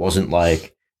like it wasn't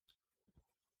like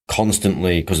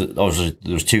constantly because obviously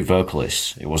there was two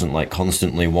vocalists. It wasn't like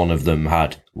constantly one of them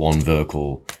had one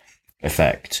vocal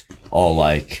effect or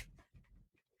like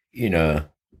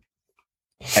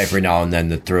every now and then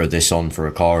they'd throw this on for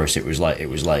a chorus. It was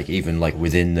like even like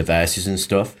within the verses and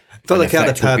stuff. I felt like it had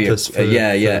a purpose.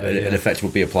 An effect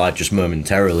would be applied just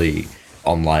momentarily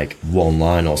on like one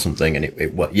line or something, and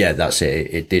that's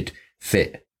it. It did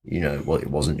fit. It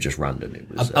wasn't just random. It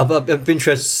was. I've been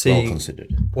interested to see well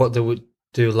considered. what they would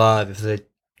do live if they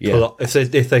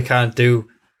if they can't do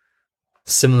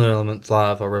similar elements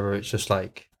live, or whether it's just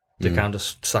like they kind of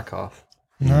sack off.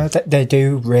 No, they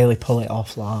do really pull it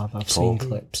off live. I've seen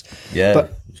clips. Yeah,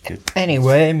 But- it's good.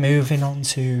 Anyway, moving on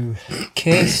to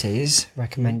Casey's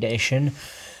recommendation.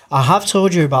 I have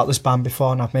told you about this band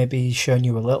before, and I've maybe shown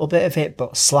you a little bit of it,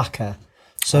 but Slacker.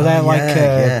 So they're like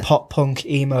a pop punk,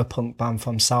 emo punk band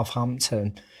from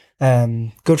Southampton.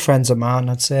 Good friends of mine,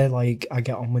 I'd say. Like, I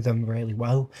get on with them really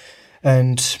well.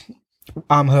 And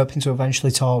I'm hoping to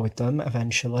eventually tour with them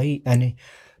eventually.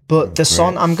 But the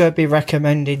song I'm going to be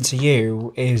recommending to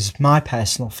you is my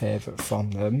personal favourite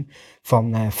from them,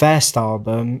 from their first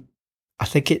album. I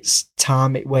think it's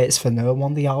Time It Waits for No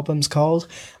One, the album's called.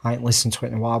 I ain't listened to it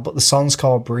in a while, but the song's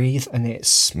called Breathe, and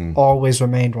it's always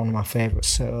remained one of my favourites.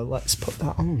 So let's put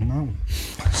that on now.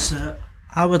 So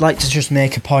I would like to just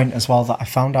make a point as well that I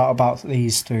found out about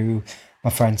these through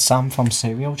my friend Sam from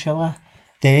Serial Chiller.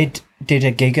 They did a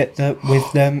gig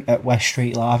with them at West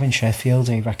Street Live in Sheffield.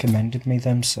 He recommended me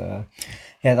them, so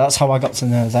yeah, that's how I got to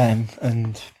know them.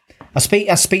 And I speak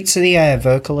to the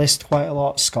vocalist quite a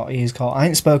lot. Scotty, he's called. I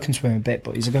ain't spoken to him a bit,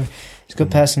 but he's a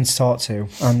good person to talk to.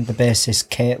 And the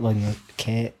bassist Kate,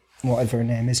 whatever her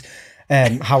name is,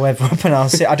 however I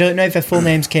pronounce it. I don't know if her full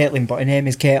name's Caitlin, but her name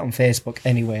is Kate on Facebook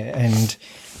anyway. And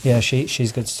yeah,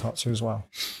 she's good to talk to as well.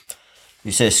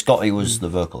 You say Scotty was the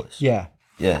vocalist? Yeah.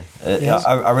 Yeah. Yes.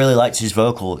 I really liked his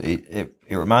vocal. It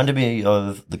reminded me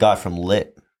of the guy from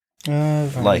Lit.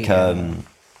 Quite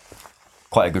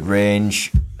a good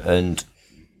range, and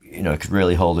could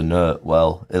really hold a note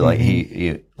well.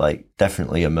 He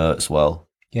definitely emerts well.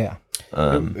 Yeah.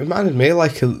 It reminded me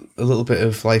like a little bit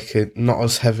of like a not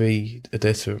as heavy A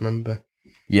Day to Remember.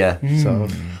 Yeah. So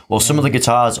Well, some of the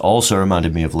guitars also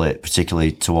reminded me of Lit,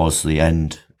 particularly towards the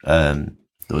end. There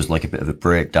was like a bit of a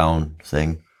breakdown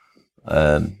thing.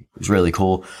 It was really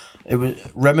cool. It was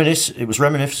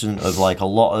reminiscent of like a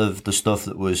lot of the stuff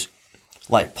that was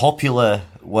like popular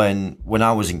when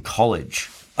I was in college,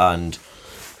 and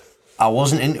I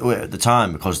wasn't into it at the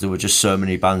time because there were just so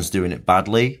many bands doing it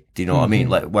badly. Do you know what I mean?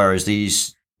 Like, whereas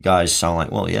these guys sound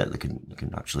like, well, yeah, they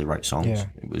can actually write songs. Yeah.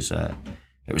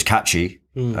 It was catchy,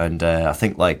 and I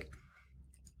think like,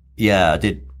 yeah, I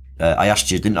did. I asked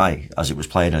you, didn't I, as it was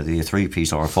playing, either a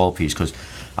 3-piece or a 4-piece, because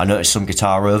I noticed some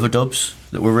guitar overdubs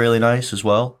that were really nice as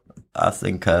well. I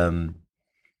think, it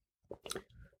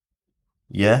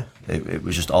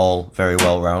was just all very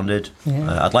well rounded.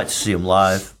 Yeah. I'd like to see them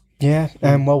live. Yeah,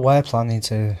 well, we're planning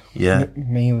to. Yeah.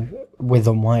 Me with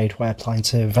Unwired, we're planning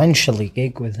to eventually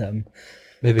gig with them.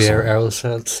 Maybe Ariel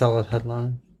Salad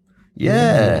headline.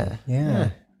 Yeah.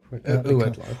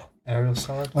 Ariel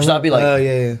Salad. So that'd be like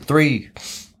yeah. 3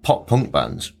 pop punk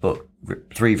bands, but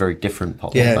 3 very different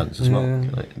pop punk bands as well.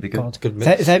 Like, it'd be good. God. Good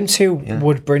mix. Them two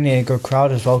would bring in a good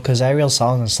crowd as well, because Ariel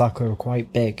Salad and Slacker are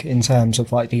quite big in terms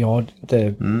of like the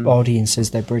audiences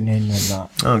they bring in and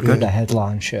that. Oh, good. The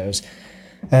headline shows.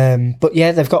 But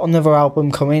yeah, they've got another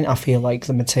album coming. I feel like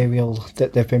the material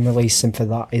that they've been releasing for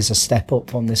that is a step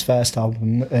up from this first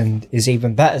album and is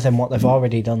even better than what they've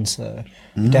already done. So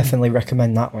definitely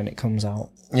recommend that when it comes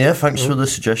out. Yeah, thanks for the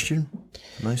suggestion.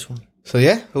 Nice one. So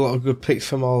yeah, a lot of good picks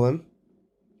from all of them.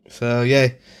 So yeah,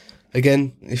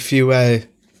 again, if you want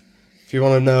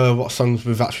to know what songs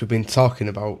we've actually been talking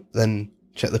about, then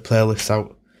check the playlist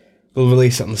out. We'll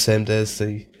release it on the same day as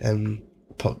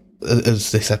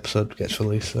as this episode gets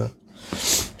released. So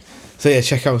yeah,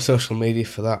 check out our social media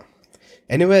for that.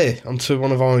 Anyway, on to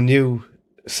one of our new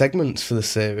segments for the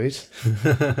series.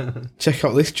 Check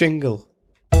out this jingle.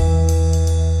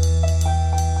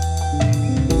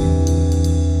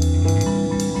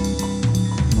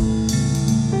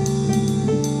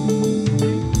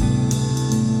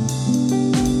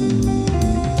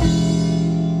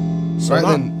 Right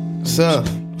then, so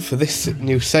for this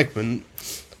new segment,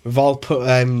 we've all put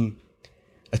a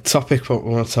topic what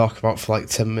we want to talk about for like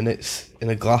 10 minutes in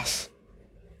a glass,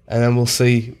 and then we'll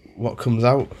see what comes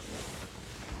out.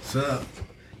 So,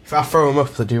 if I throw them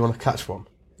up, do you want to catch one?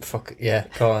 Fuck yeah,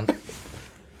 go on.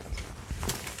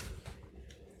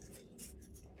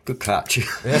 Good catch.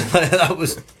 Yeah, that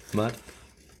was mad.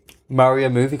 Mario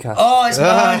movie cast. Oh, it's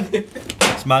mine.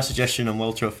 It's my suggestion. I'm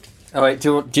well chuffed. Oh wait,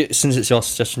 since it's your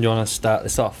suggestion, do you want to start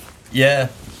this off? Yeah.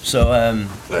 So,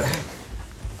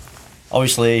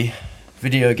 obviously,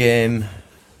 video game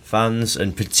fans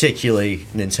and particularly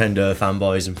Nintendo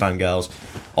fanboys and fangirls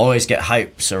always get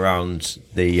hypes around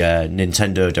the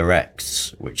Nintendo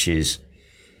Directs, which is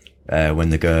when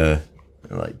they go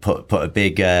like put a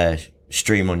big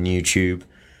stream on YouTube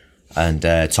and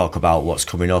talk about what's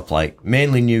coming up, like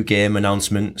mainly new game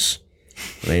announcements.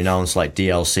 They announce like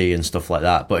DLC and stuff like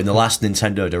that. But in the last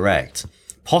Nintendo Direct,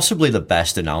 possibly the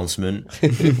best announcement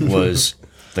was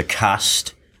the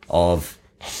cast of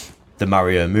the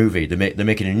Mario movie. They're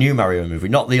making a new Mario movie,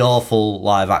 not the awful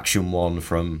live action one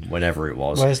from whenever it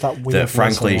was. Where's that weird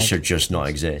frankly wrestling should just not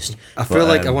exist. I feel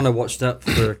like I want to watch that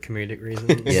for comedic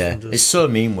reasons. Yeah, it's so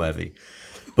meme worthy.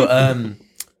 But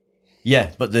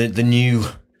yeah, but the new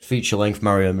feature length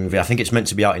Mario movie, I think it's meant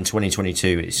to be out in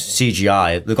 2022. It's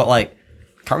CGI. They've got like,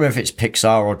 I can't remember if it's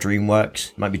Pixar or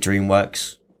DreamWorks. It might be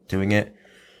DreamWorks doing it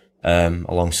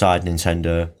alongside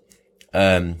Nintendo.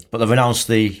 But they've announced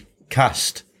the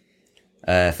cast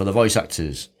for the voice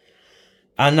actors.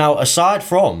 And now, aside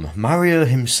from Mario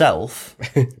himself,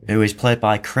 who is played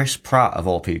by Chris Pratt of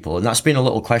all people, and that's been a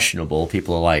little questionable.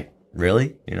 People are like,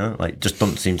 really? You know, like, just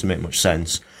doesn't seem to make much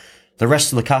sense. The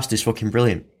rest of the cast is fucking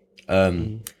brilliant.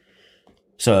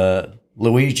 So,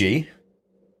 Luigi,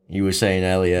 you were saying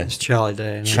earlier. It's Charlie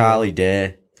Day. Charlie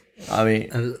Day. I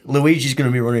mean, Luigi's going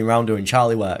to be running around doing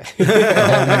Charlie work. The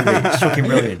whole movie. It's fucking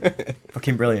brilliant.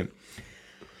 Fucking brilliant.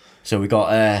 So we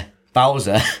got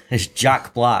Bowser as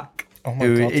Jack Black, Oh my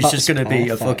who God, is just going to be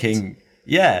a perfect. fucking...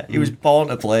 Yeah, he was born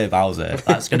to play Bowser.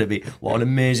 That's going to be... What an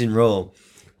amazing role.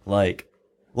 Like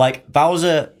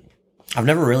Bowser... I've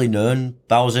never really known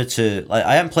Bowser to... Like,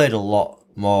 I haven't played a lot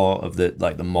more of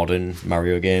the modern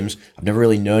Mario games. I've never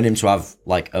really known him to have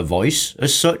like a voice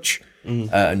as such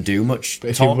and do much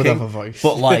But if he talking. would have a voice.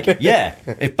 But like, yeah,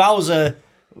 if Bowser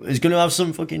is going to have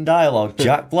some fucking dialogue,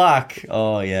 Jack Black,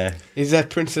 oh yeah. Is there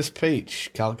Princess Peach,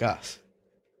 Gal Gas?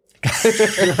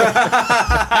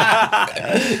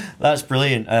 That's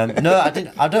brilliant. No,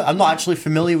 I'm not actually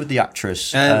familiar with the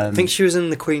actress. I think she was in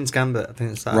The Queen's Gambit. I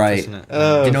think it's that, Right. isn't it?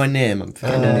 Do you know her name? I'm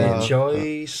forgetting her name.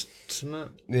 Joyce, isn't it?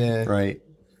 Yeah. Right.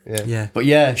 Yeah. But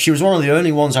yeah, she was one of the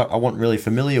only ones I wasn't really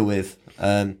familiar with.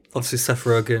 Obviously, Seth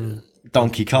Rogen.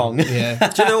 Donkey Kong. Yeah.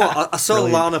 Do you know what? I saw the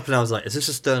Brilliant. lineup and I was like, "Is this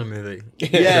a Stern movie?"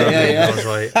 Yeah. I was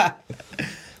like,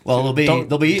 Well, they'll be eating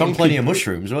Donkey- plenty of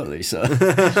mushrooms, won't they? So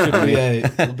Yeah,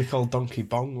 it'll be called Donkey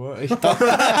Bong, won't it?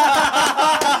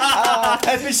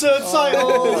 episode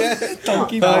title.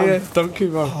 Donkey Bong. Oh, yeah, Donkey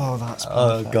Bong. Oh, that's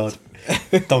Oh god,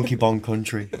 Donkey Bong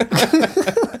Country.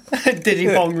 Diddy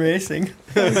Bong Racing.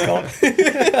 Oh god.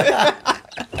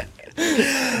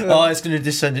 Oh, it's going to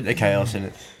descend into chaos, isn't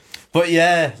it? But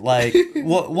yeah, like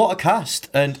what a cast,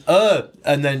 and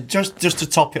then just to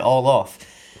top it all off,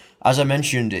 as I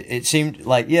mentioned, it seemed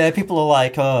like people are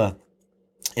like,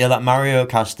 that Mario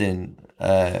casting,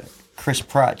 Chris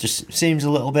Pratt just seems a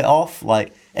little bit off.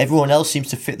 Like everyone else seems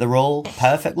to fit the role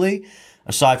perfectly,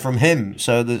 aside from him.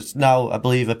 So there's now, I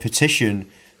believe, a petition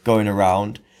going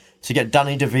around to get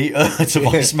Danny DeVito to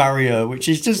voice Mario, which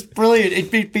is just brilliant.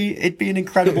 It'd be an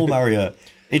incredible Mario.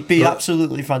 It'd be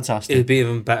absolutely fantastic. it'd be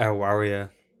even better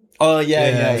Warrior. Oh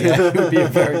yeah. It would be a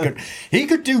very good. He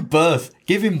could do birth.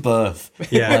 Give him birth.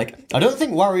 Yeah. Like I don't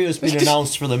think Wario's been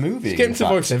announced for the movie. Get him in to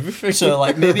fact. voice everything. So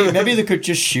like maybe they could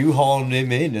just shoehorn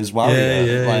him in as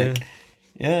Wario.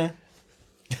 Yeah.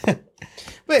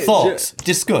 Wait, Thoughts?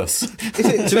 Discuss. Is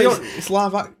it, so it's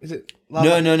live act? Is it live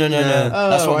No. act?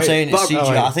 That's what I'm right. saying. It's But- CGI.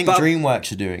 I right. think But-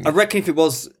 DreamWorks are doing I it. reckon if it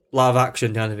was live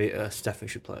action, Danny DeVito definitely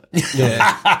should play it.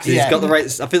 Yeah. 'Cause he's got the right.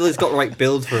 I feel like he's got the right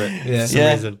build for it. Yeah. For some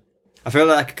Yeah. reason. I feel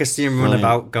like I could see him running Brilliant.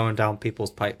 about going down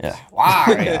people's pipes. Yeah.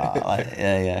 Wario.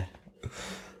 Yeah.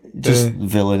 Just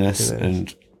villainous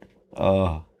and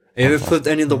Have you ever played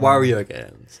any of the Wario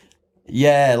games?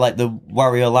 yeah, like the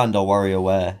Wario Land or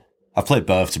WarioWare. I've played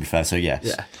both, to be fair. So yes.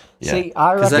 Yeah. Yeah. See,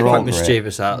 I Because they're reckon all quite great.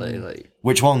 mischievous, aren't they? Like,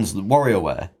 Which ones? The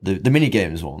WarioWare? The mini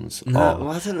games ones? No, Or-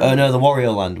 well, I don't know. Oh no, the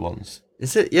Wario Land ones.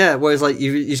 is it? Yeah, where it's like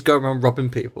you just go around robbing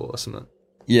people or something.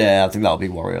 Yeah, I think that'll be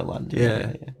Wario Land.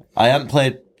 Yeah. I haven't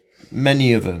played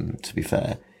many of them, to be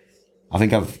fair. I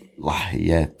think I've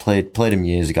played them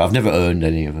years ago. I've never owned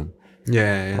any of them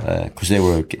Yeah, because it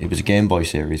was a Game Boy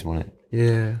series, wasn't it?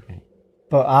 yeah.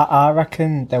 But I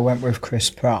reckon they went with Chris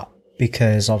Pratt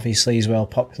because obviously he's well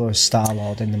popular as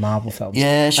Star-Lord in the Marvel films.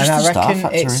 Yeah, it's just and the I star reckon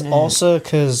factor, it's isn't it? also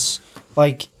because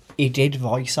like he did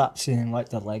voice acting in like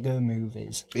the Lego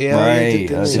movies. Yeah. Right, he did,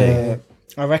 didn't he?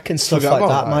 So I reckon stuff Forgot like about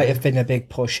that that, might yeah. have been a big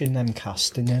push in them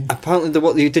casting him. Apparently,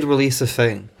 they did release a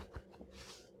thing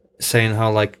saying how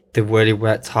like they really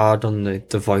worked hard on the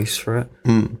voice for it,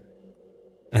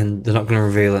 and they're not going to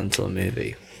reveal it until the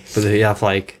movie. But they have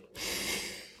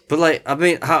but I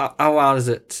mean, how hard is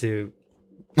it to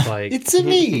like? It's a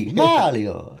me,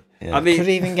 Mario. Yeah. I mean, Could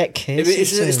even get I kids. mean,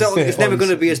 it's never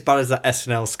going to be as bad as that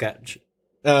SNL sketch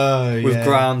with yeah.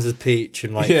 Grimes as Peach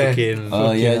and Yeah. fucking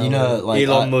Oh yeah, you know, like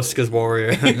Elon Musk as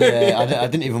Warrior. Yeah, I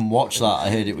didn't even watch that. I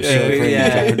heard it was so Yeah, crazy. yeah.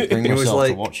 I couldn't bring It was myself to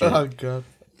like- watch it. Oh god.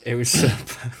 It was so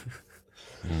bad.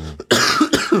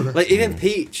 Like even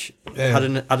Peach had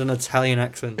an Italian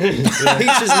accent. Peach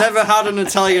has never had an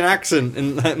Italian accent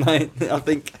in I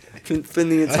think for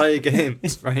the entire game,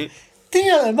 right?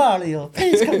 Dear Mario,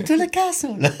 please come to the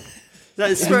castle.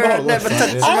 I swear I never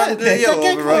touched I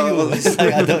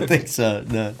don't think so.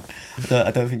 No,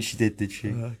 I don't think she did she?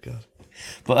 Oh god.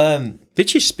 But did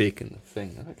she speak in the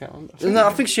thing? I can't remember. No,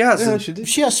 I think she has. Yeah, she did.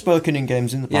 she has spoken in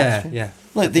games in the past. Yeah.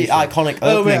 Like the iconic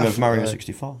opening of Mario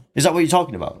 64. Is that what you're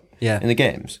talking about? Yeah. In the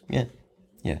games? Yeah.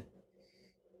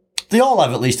 They all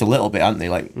have at least a little bit, haven't they?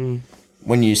 Like,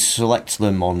 when you select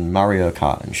them on Mario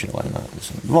Kart and shit like that,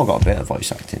 they've all got a bit of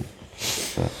voice acting.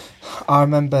 But I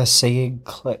remember seeing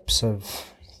clips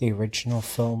of the original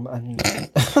film, and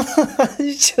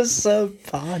it's just so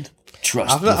bad.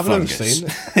 trust I've the never fungus. seen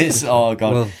it. It's, oh,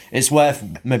 God. Well- it's worth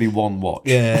maybe one watch.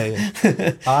 Yeah.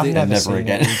 I've never never seen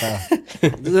again. it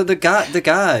either. The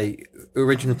guy who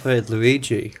originally played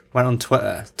Luigi went on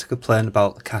Twitter to complain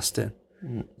about the casting,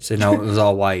 saying how it was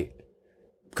all white.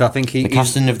 'Cause I think The he's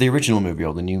casting of the original movie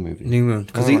or the new movie? New Moon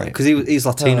because Alright. he's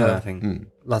Latino, I think,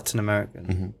 Latin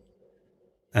American,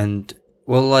 and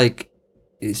well, like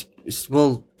it's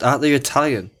aren't they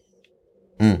Italian?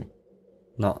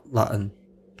 Not Latin.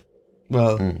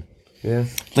 Well, yeah.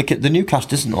 Like, the new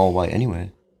cast isn't all white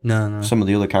anyway. No. Some of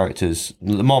the other characters,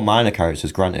 the more minor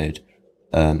characters, granted,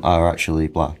 are actually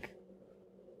black.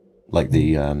 Like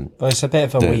the But it's a bit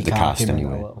of a the weak cast argument.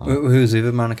 anyway. A little. Who's the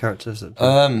other minor characters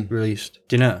that released?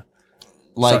 Do you know?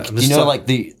 Like, Sorry, you know, like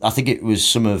I think it was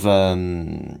some of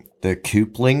the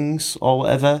Kooplings or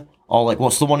whatever, or like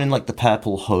what's the one in like the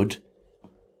purple hood?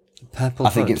 Purple. I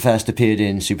think it first appeared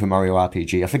in Super Mario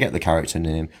RPG. I forget the character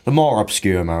name. The more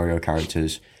obscure Mario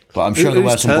characters, but I'm sure there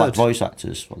were who's some black Toad? voice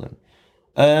actors for them.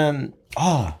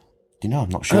 Do you know? I'm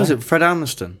not sure. Was it Fred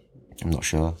Armisen? I'm not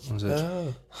sure. Was it?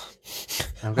 Oh.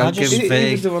 I'm going to just- give he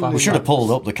vague. was the one We who- should have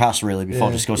pulled up the cast really before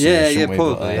Yeah. discussing Yeah, this, yeah, shouldn't we?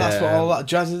 But, probably, That's what Yeah. all that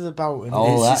jazz is about. Isn't Oh,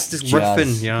 it? It's that's just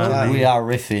riffing, you know what I mean? We are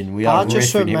riffing. We are I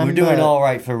just riffing. We're remember- doing all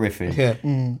right for riffing.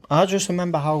 Yeah. I just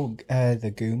remember how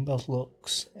the Goomba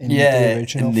looks in Yeah, the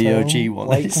original in the film. OG one.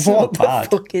 Like, It's so what bad.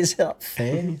 the fuck is that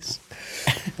face?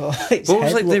 What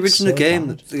was like the original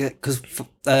game? Because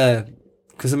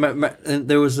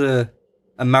there was a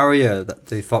Mario that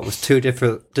they thought was too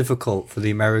difficult for the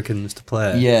Americans to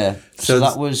play. Yeah. So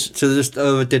that was So they just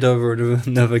did over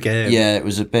another game. yeah. It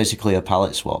was basically a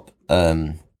palette swap.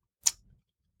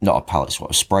 Not a palette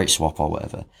swap, a sprite swap or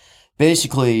whatever.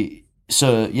 Basically,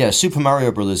 so yeah, Super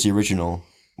Mario Brothers, the original,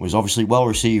 was obviously well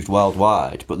received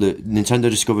worldwide, but the Nintendo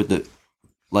discovered that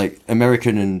like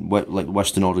American and like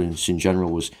Western audience in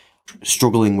general was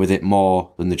struggling with it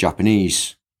more than the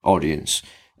Japanese audience.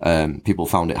 People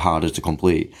found it harder to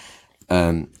complete.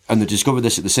 And they discovered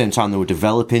this at the same time they were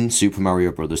developing Super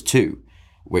Mario Brothers 2,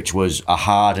 which was a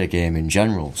harder game in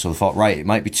general. So they thought, right, it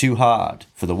might be too hard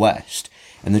for the West.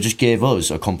 And they just gave us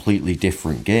a completely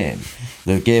different game.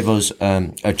 They gave us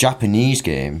a Japanese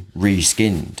game,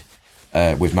 reskinned,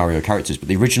 with Mario characters. But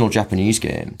the original Japanese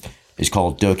game is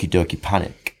called Doki Doki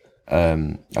Panic.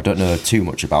 I don't know too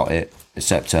much about it,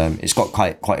 except it's got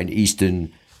quite an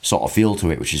Eastern sort of feel to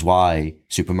it, which is why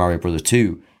Super Mario Bros.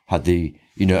 2 had the,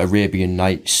 you know, Arabian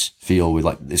Nights feel with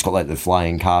like, it's got like the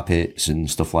flying carpets and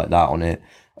stuff like that on it.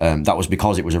 That was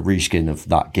because it was a reskin of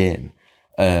that game.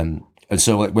 And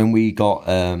so like when we got,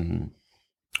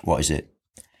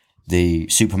 the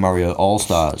Super Mario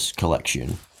All-Stars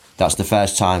collection, that's the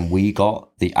first time we got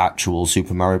the actual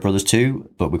Super Mario Bros.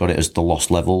 2, but we got it as the Lost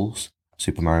Levels.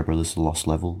 Super Mario Bros. The Lost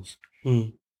Levels.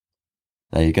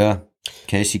 There you go.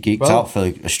 Casey geeked out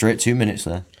for a straight 2 minutes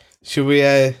there. Should we?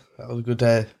 That was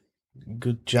a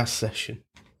good jazz session.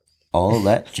 All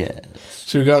that jazz.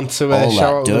 Should we go on to All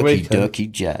shout out that of the dirty, week? then? dirty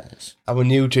jazz. Our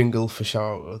new jingle for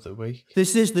shout out of the week.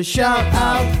 This is the shout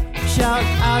out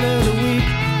of the week.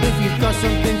 If you've got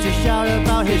something to shout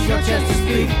about, here's your chance to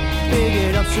speak. Big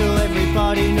it up so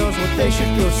everybody knows what they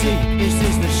should go see. This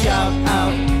is the shout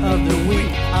out of the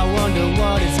week. I wonder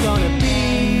what it's gonna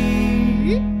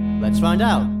be. Let's find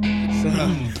out.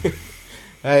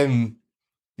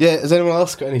 Yeah, has anyone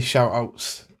else got any shout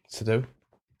outs to do?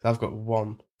 I've got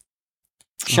one.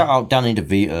 Shout out Danny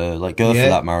DeVito. Like, go for Yeah.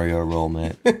 that Mario role,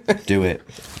 mate. Do it.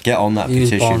 Get on that He was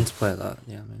born petition. to play that.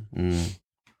 Yeah,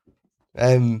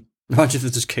 man. Imagine if they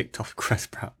just kicked off Chris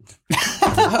Pratt.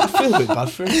 I feel a bit bad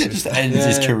for him. Just ends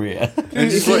his Yeah. career. He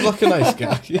seems like a nice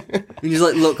guy. And he's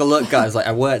like, look, guys, like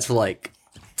I worked for like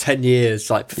 10 years,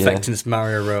 like perfecting this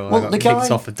Mario role. Well, I got the kicked guy-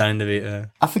 off with Danny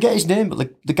DeVito. I forget his name,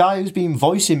 but the guy who's been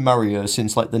voicing Mario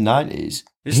since like the 90s.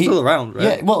 He's still around, right?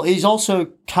 Yeah, well, he's also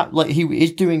he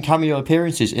is doing cameo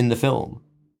appearances in the film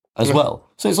as well.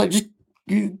 So it's like, just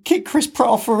you kick Chris Pratt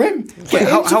off for him. Get Wait,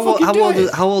 him to fucking do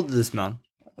it. how old is this man?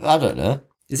 I don't know.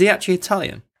 Is he actually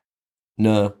Italian?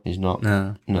 No, he's not.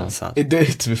 No, No. that's sad.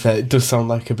 To be fair, it does sound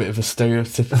like a bit of a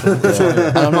stereotypical.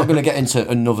 And I'm not going to get into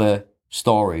another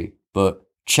story, but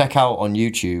check out on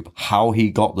YouTube how he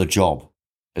got the job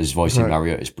as voicing Right.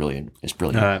 Mario. It's brilliant. It's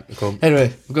brilliant. Alright, cool.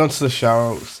 Anyway, we've gone to the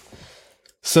shout-outs.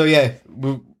 So yeah,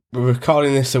 we're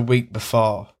recording this a week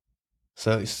before,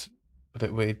 so it's a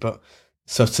bit weird. But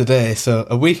so today, so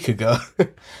a week ago,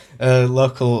 a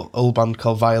local old band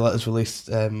called Violet has released.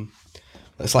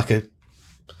 It's like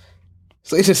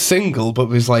it's a single, but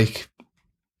there's like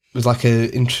a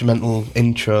instrumental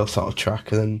intro sort of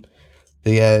track, and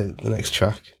then the next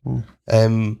track.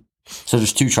 So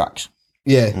there's 2 tracks.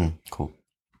 Yeah, Cool.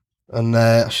 and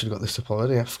I should have got this up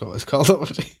already. I forgot what it's called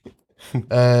already.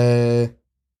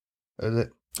 What is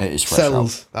it? It is fresh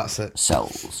Cells. out. That's it.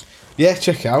 Cells. Yeah,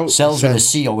 check it out. Cells with a It's,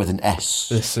 C or with an S?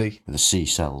 with a C. With a C,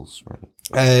 cells. Right.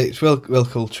 It's real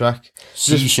cool track.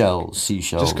 Seashells.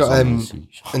 Just got on the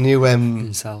seashell. a new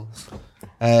Themselves.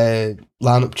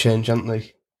 lineup change, haven't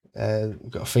they?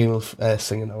 We've got a female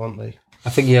singer now, haven't they? I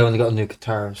think when they got a new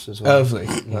guitarist as well. Hopefully,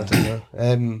 I don't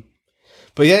know.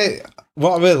 But yeah,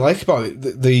 what I really like about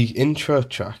it, the intro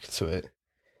track to it.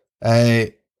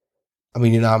 I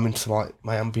mean, I'm into like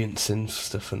my ambient synth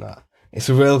stuff and that. It's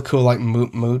a real cool like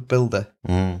mood builder.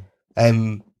 Mm.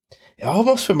 It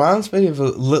almost reminds me of a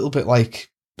little bit like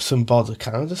some Border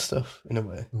Canada stuff in a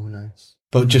way, Oh, nice.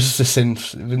 but just the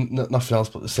synths, nothing else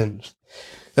but the synths.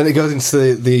 Then it goes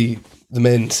into the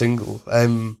main single,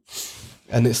 and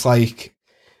it's like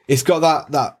it's got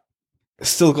that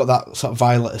still got that sort of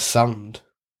Violet sound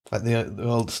like the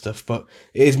old stuff, but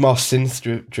it is more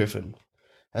synth driven,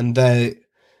 and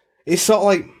it's sort of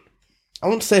like I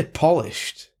wouldn't say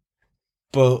polished,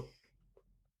 but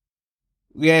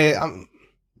yeah, I'm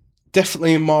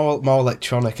definitely more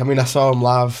electronic. I mean, I saw them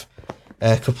live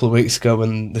a couple of weeks ago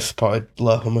when they supported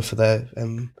Low Hummer for their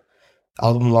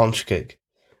album launch gig,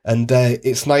 and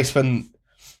it's nice when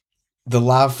the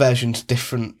live version's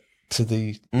different to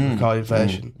the recorded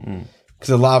version, because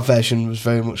the live version was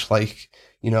very much like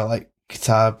like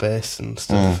guitar, bass, and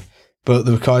stuff. But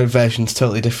the recorded version's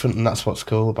totally different, and that's what's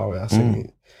cool about it. I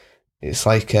think it's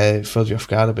like throws you off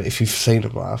guard a bit if you've seen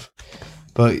them live.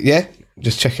 But yeah,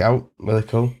 just check it out. Really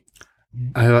cool.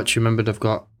 I actually remembered I've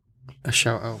got a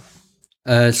shout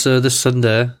out. So this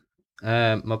Sunday,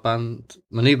 my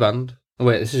new band. Oh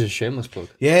wait, this is a shameless plug.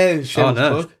 Yeah, shameless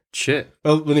plug. Shit.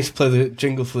 Well, we need to play the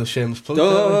jingle for the shameless plug.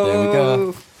 Oh, There we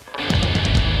go.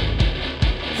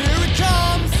 Here it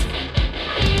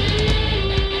comes.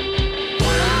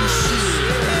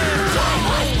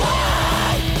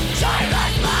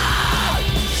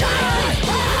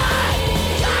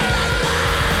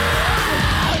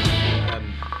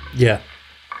 Yeah.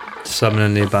 So I'm in a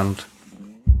new band.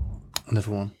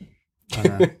 Another one. I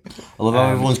know. I love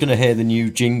how everyone's going to hear the new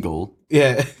jingle,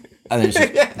 Yeah. and then it's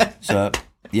just, so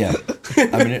yeah,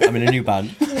 I'm in a new band.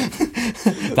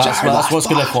 that's what's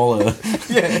going to follow.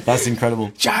 Yeah. That's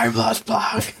incredible. Shameless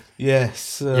plug.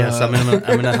 Yes. Yeah, so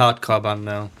I'm in a hardcore band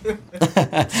now.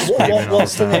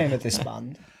 What's the name of this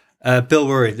band? Bill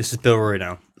Worry. This is Bill Worry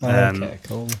now. Okay,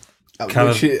 cool. kind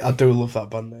of- I do love that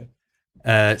band name.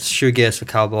 It's shoegaze for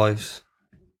cowboys.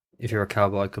 If you're a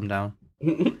cowboy, come down.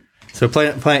 So playing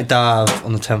at Darve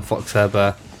on the 10th of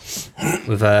October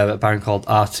with a band called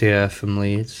RTA from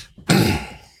Leeds.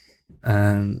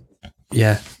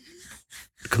 Yeah,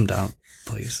 come down,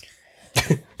 please.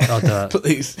 I'll do it.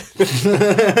 Please.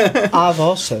 I've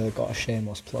also got a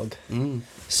shameless plug.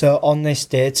 So on this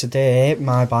day today,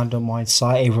 my band Unwind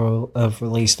Society have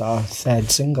released our third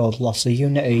single, Loss of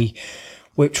Unity,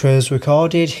 which was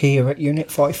recorded here at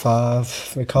Unit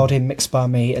 45, recorded, mixed by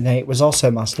me, and it was also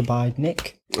mastered by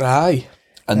Nick. Aye.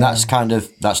 And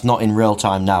that's not in real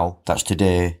time now. That's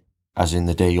today, as in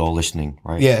the day you're listening,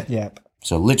 right? Yeah. Yep.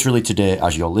 So literally today,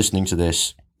 as you're listening to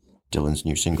this, Dylan's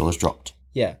new single has dropped.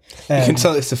 Yeah. You can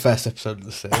tell it's the first episode of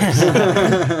the series.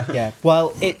 Yeah.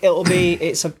 Well,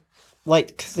 it's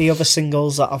like the other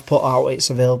singles that I've put out, it's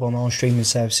available on all streaming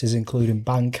services, including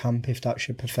Bandcamp, if that's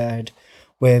your preferred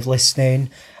way of listening.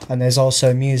 And there's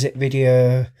also a music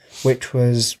video, which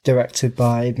was directed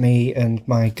by me and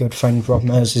my good friend Rob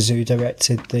Moses, who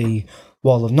directed the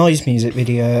Wall of Noise music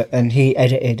video, and he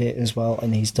edited it as well,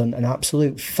 and he's done an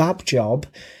absolute fab job.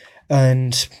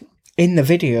 And in the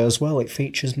video as well, it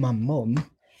features my mum,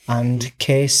 and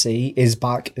Casey is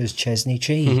back as Chesney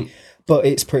Chi. But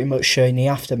it's pretty much showing the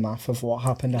aftermath of what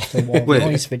happened after the Wall of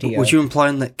Noise video. Was you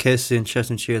implying that Casey and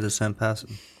Chesney Chi are the same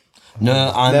person?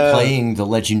 No, I'm playing the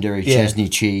legendary Chesney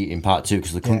Chi in part 2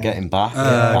 because they couldn't get him back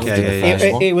after the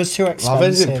first one. It was too Lav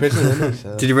is in expensive. prison, isn't he?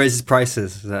 So. Did he raise his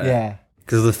prices? Is that Yeah.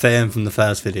 because of the fame from the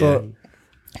first video.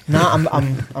 But No,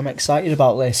 I'm excited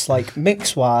about this. Like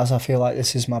mix wise, I feel like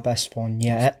this is my best one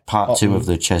yet. Part 2 of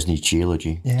the Chesney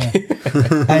trilogy. Yeah,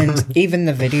 and even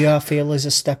the video I feel is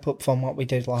a step up from what we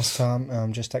did last time.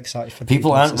 I'm just excited for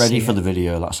People aren't to ready see for it. the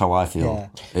video. That's how I feel.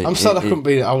 I'm sad I couldn't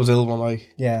be. I was ill when I.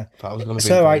 Yeah, But I was going to be.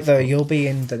 it's alright though. You'll be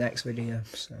in the next video.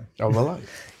 So Oh well.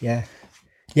 yeah.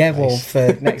 Yeah, well,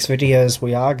 for next videos,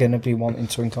 we are going to be wanting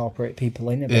to incorporate people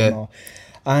in a bit more.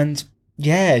 And,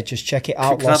 yeah, just check it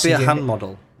out. Can I Lots be a of hand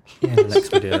model in the next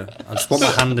video? I just want my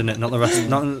hand in it, not the rest.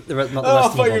 Not the rest Oh, I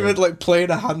of the thought you body. meant like playing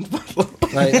a handball.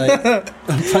 Like,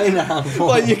 I'm playing a hand model.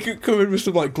 Like you could come in with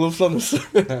some like gloves on.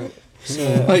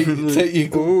 Like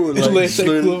take your latex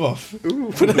glove off.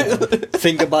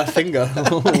 Finger by finger.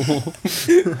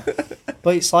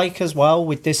 But it's like, as well,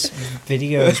 with this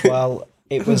video as well,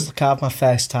 it was kind of my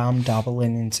first time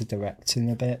dabbling into directing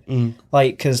a bit.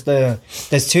 Like, because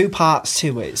there's two parts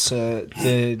to it. So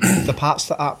the parts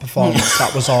that are performance,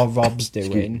 that was all Rob's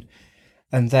doing.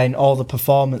 And then all the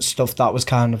performance stuff, that was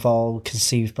kind of all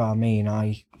conceived by me, and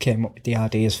I came up with the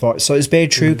ideas for it. So it's been a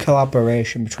true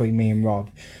collaboration between me and Rob,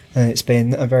 and it's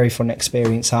been a very fun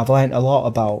experience. I've learnt a lot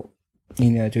about,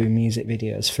 doing music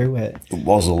videos through it. It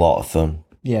was a lot of fun.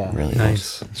 Yeah. Really was.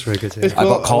 Nice. It's very good to hear. I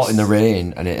got caught in the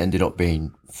rain and it ended up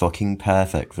being fucking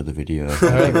perfect for the video.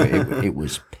 it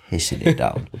was pissing it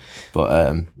down.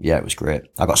 But yeah, it was great.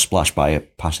 I got splashed by a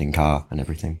passing car and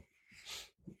everything.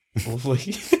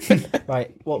 Lovely.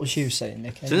 Right, what was you saying,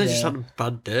 Nick? I just had a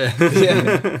bad day.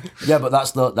 Yeah, but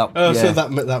that's that. Oh, yeah, so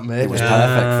that made it was it.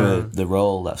 perfect for the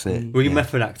role. That's it. Were you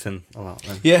method acting a lot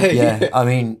then? Yeah, Yeah, I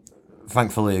mean,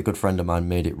 thankfully, a good friend of mine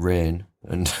made it rain,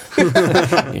 and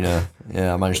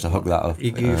I managed to hook that up.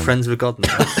 You friends with God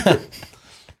now?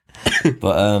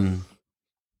 But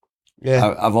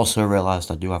yeah. I've also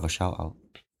realised I do have a shout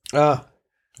out.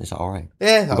 Is that all right?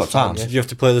 Yeah, I've got time. Did you have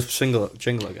to play the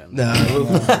jingle again?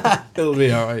 No, it'll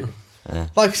be all right. Yeah.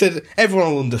 Like I said,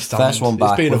 everyone will understand. First one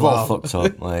back, It's been a we've all while. fucked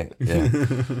up. Like, yeah.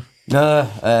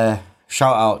 No,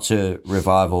 shout out to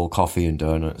Revival Coffee and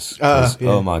Donuts. 'Cause, Yeah.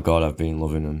 Oh my god, I've been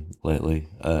loving them lately.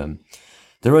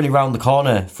 They're only round the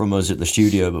corner from us at the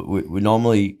studio, but we're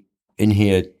normally in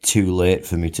here too late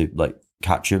for me to like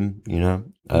catch them.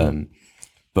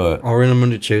 But Or in a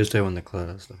Monday, Tuesday when they're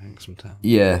closed, I think, sometimes.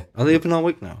 yeah, Are they open all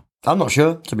week now? I'm not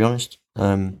sure, to be honest.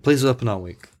 Please open all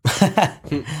week.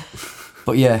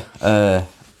 But yeah,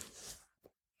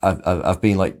 I've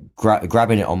been like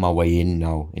grabbing it on my way in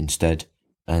now instead,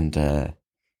 and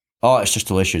it's just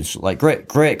delicious. Like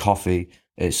great coffee.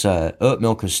 It's oat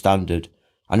milk as standard.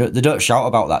 I know they don't shout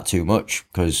about that too much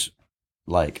because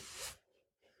like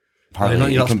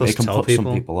apparently you're not it supposed to can tell put people.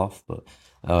 some people off. But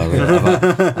really, have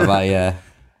I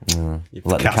let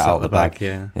the cat out of the bag?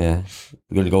 Yeah. Yeah,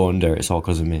 we're gonna go under. It's all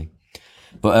because of me.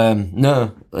 But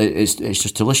no, it's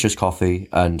just delicious coffee,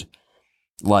 and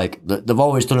like they've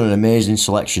always done an amazing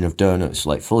selection of donuts,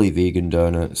 like fully vegan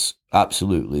donuts,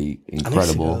 absolutely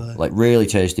incredible, go there. like really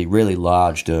tasty, really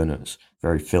large donuts,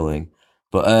 very filling.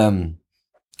 But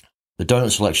the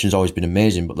donut selection's always been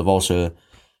amazing, but they've also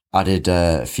added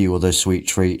a few other sweet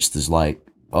treats. There's like,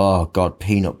 oh god,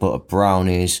 peanut butter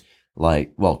brownies,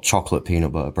 like, well, chocolate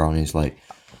peanut butter brownies, like,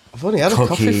 I've only had a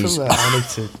coffee Cookies. from there. I need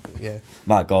to. Yeah.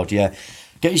 my god, yeah.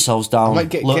 Get yourselves down. I might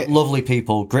get- Lovely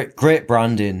people, great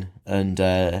branding, and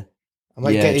I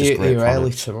might Yeah, get just you great here early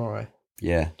products. tomorrow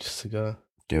yeah, just to go.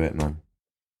 do it, man.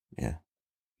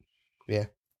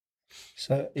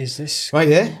 So is this... Right,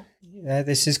 yeah. Yeah,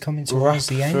 this is coming Wrap towards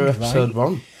the end, for episode right?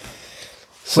 1.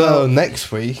 So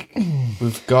next week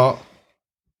we've got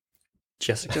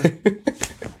Jessica.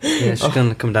 Yeah, she's going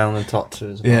to come down and talk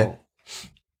to us about Yeah.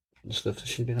 the stuff that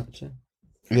she's been up to.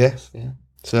 yeah. Yeah.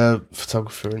 So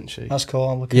photographer, isn't she? That's cool.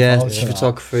 I'm looking Yeah, forward to that.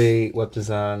 photography, web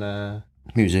designer,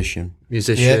 Musician.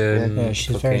 musician. Yeah,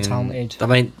 she's very fucking- talented. I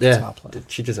mean, yeah, Guitar player.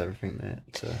 she does everything, mate.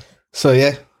 So. So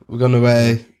yeah, we're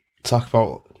gonna talk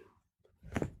about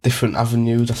different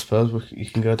avenues. I suppose you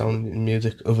can go down in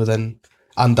music other than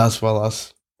and as well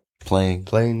as Playing.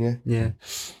 playing. Yeah. Yeah.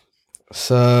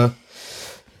 So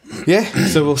yeah,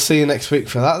 so we'll see you next week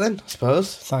for that then. I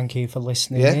suppose. Thank you for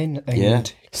listening Yeah. in and Yeah.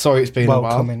 Sorry it's been a while.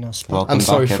 welcoming us. back. Welcome I'm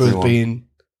sorry back, for us everyone. being,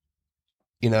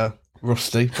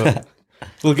 rusty, but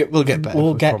we'll get better.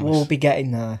 We'll promise. we'll be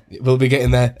getting there. We'll be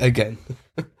getting there again.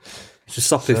 Just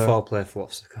softly So- foreplay for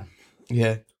what's to come.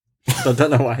 Yeah. I don't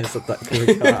know why I said that. Can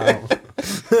we cut that out?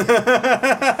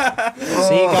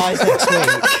 See you guys next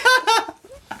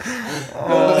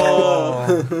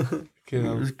week. It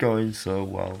was going so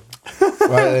well.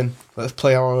 Right then, let's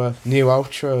play our new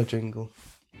outro jingle.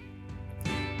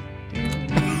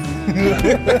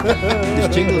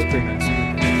 This jingle is pretty nice.